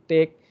you should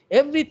take?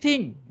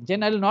 Everything,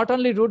 generally, not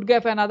only root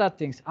gap and other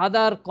things,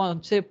 other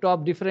concept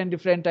of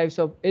different types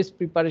of S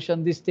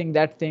preparation, this thing,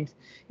 that things.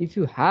 If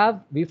you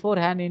have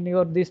beforehand in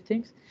your these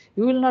things,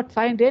 you will not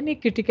find any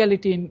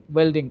criticality in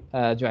welding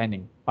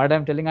joining. What I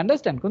am telling,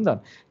 understand,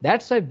 Kundan?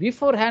 That's why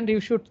beforehand you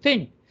should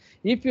think.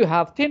 If you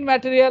have thin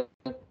material,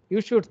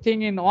 you should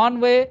think in one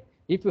way.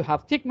 If you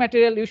have thick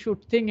material, you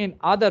should think in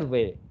other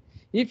way.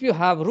 If you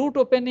have root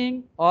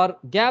opening or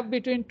gap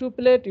between two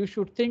plates, you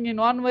should think in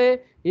one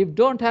way. If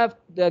don't have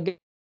the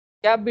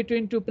gap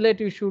between two plates,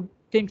 you should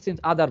think in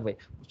other way.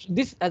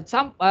 This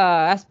some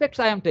aspects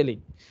I am telling.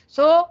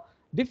 So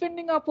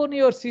depending upon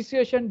your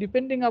situation,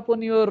 depending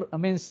upon your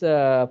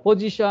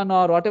position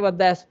or whatever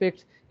the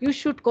aspects, you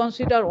should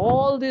consider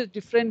all these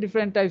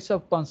different types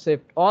of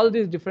concept, all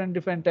these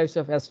different types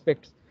of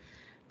aspects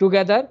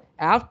together.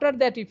 After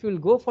that, if you will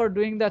go for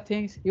doing the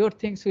things, your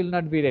things will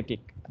not be erratic.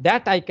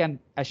 That I can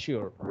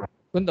assure.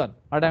 Kundan,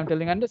 what I am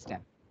telling,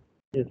 understand?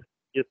 Yes.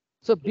 Yes.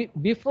 So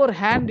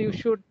beforehand, you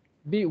should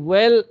be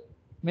well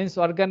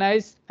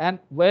organized and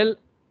well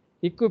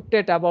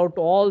equipped about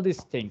all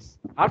these things.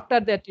 After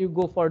that, you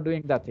go for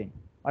doing the thing.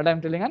 What I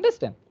am telling,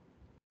 understand?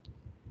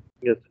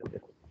 Yes.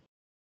 Yes.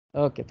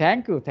 Okay,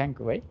 thank you,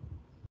 bhai.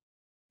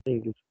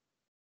 Thank you.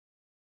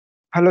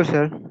 Hello,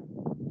 sir.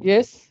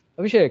 Yes,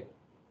 Abhishek.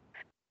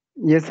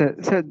 Yes, sir.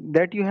 Sir,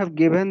 that you have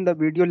given the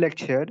video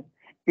lecture,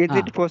 is Ah.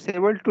 it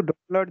possible to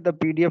download the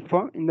PDF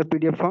form in the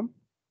PDF form?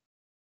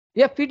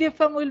 Yeah, PDF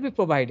form will be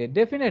provided.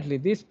 Definitely,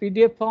 this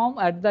PDF form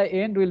at the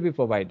end will be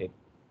provided.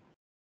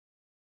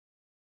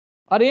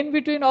 Or in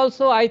between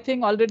also, I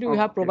think already we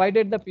have Okay.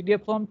 provided the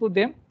PDF form to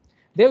them.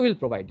 They will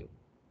provide you.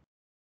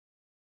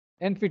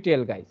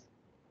 NPTEL guys.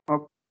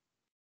 Okay.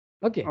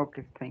 Okay.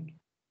 Okay. Thank you.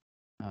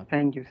 Okay.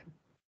 Thank you, sir.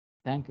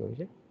 Thank you,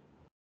 Abhishek.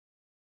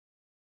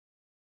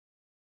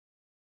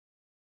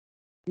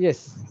 Yes,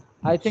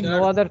 I think no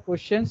Sir. other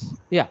questions.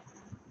 Yeah.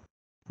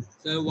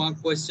 Sir वहाँ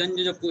question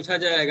जो पूछा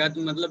जाएगा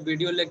तो मतलब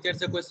video lecture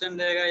से question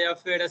रहेगा या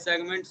फिर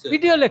असाइनमेंट से?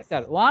 Video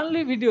lecture,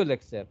 only video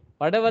lecture.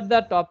 Whatever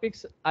the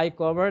topics I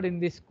covered in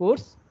this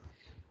course,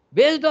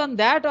 based on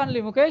that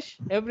only, Mukesh,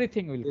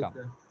 everything will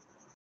come.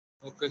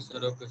 Okay, sir.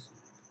 Okay, sir.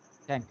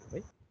 Thank you,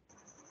 bhai.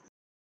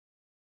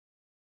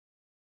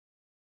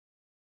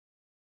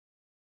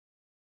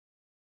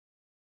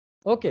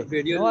 Okay.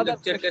 Video No other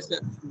lecture question?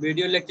 का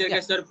video lecture का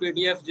sir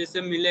PDF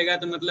जिससे मिलेगा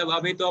तो मतलब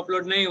अभी तो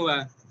upload नहीं हुआ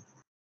है.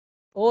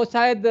 वो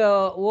शायद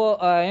वो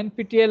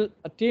NPTEL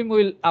team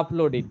will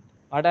upload it.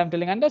 What I am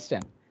telling,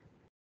 understand?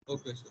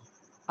 Okay, sir.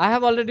 I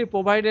have already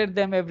provided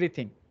them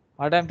everything.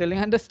 What I am telling,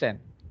 understand?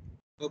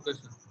 Okay,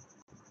 sir.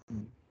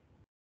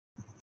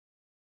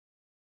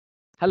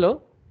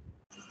 Hello.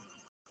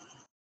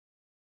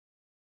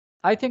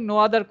 I think no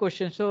other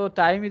question. So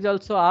time is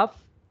also up.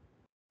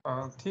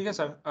 ठीक है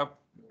sir, आप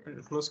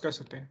close कर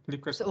सकते हैं,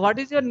 click कर सकते So what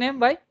is your name,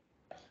 bhai?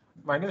 हैं.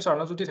 My name is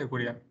अर्णवज्योति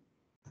Thakuria.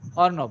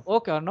 Arnab.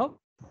 Okay, Arnab.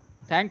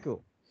 Thank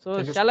you. So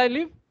Thank you, shall I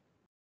leave?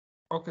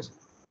 Okay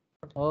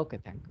sir. Okay,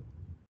 thank you.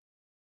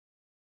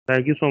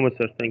 Thank you so much,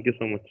 sir. Thank you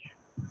so much.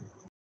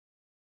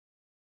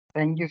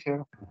 Thank you,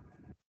 sir.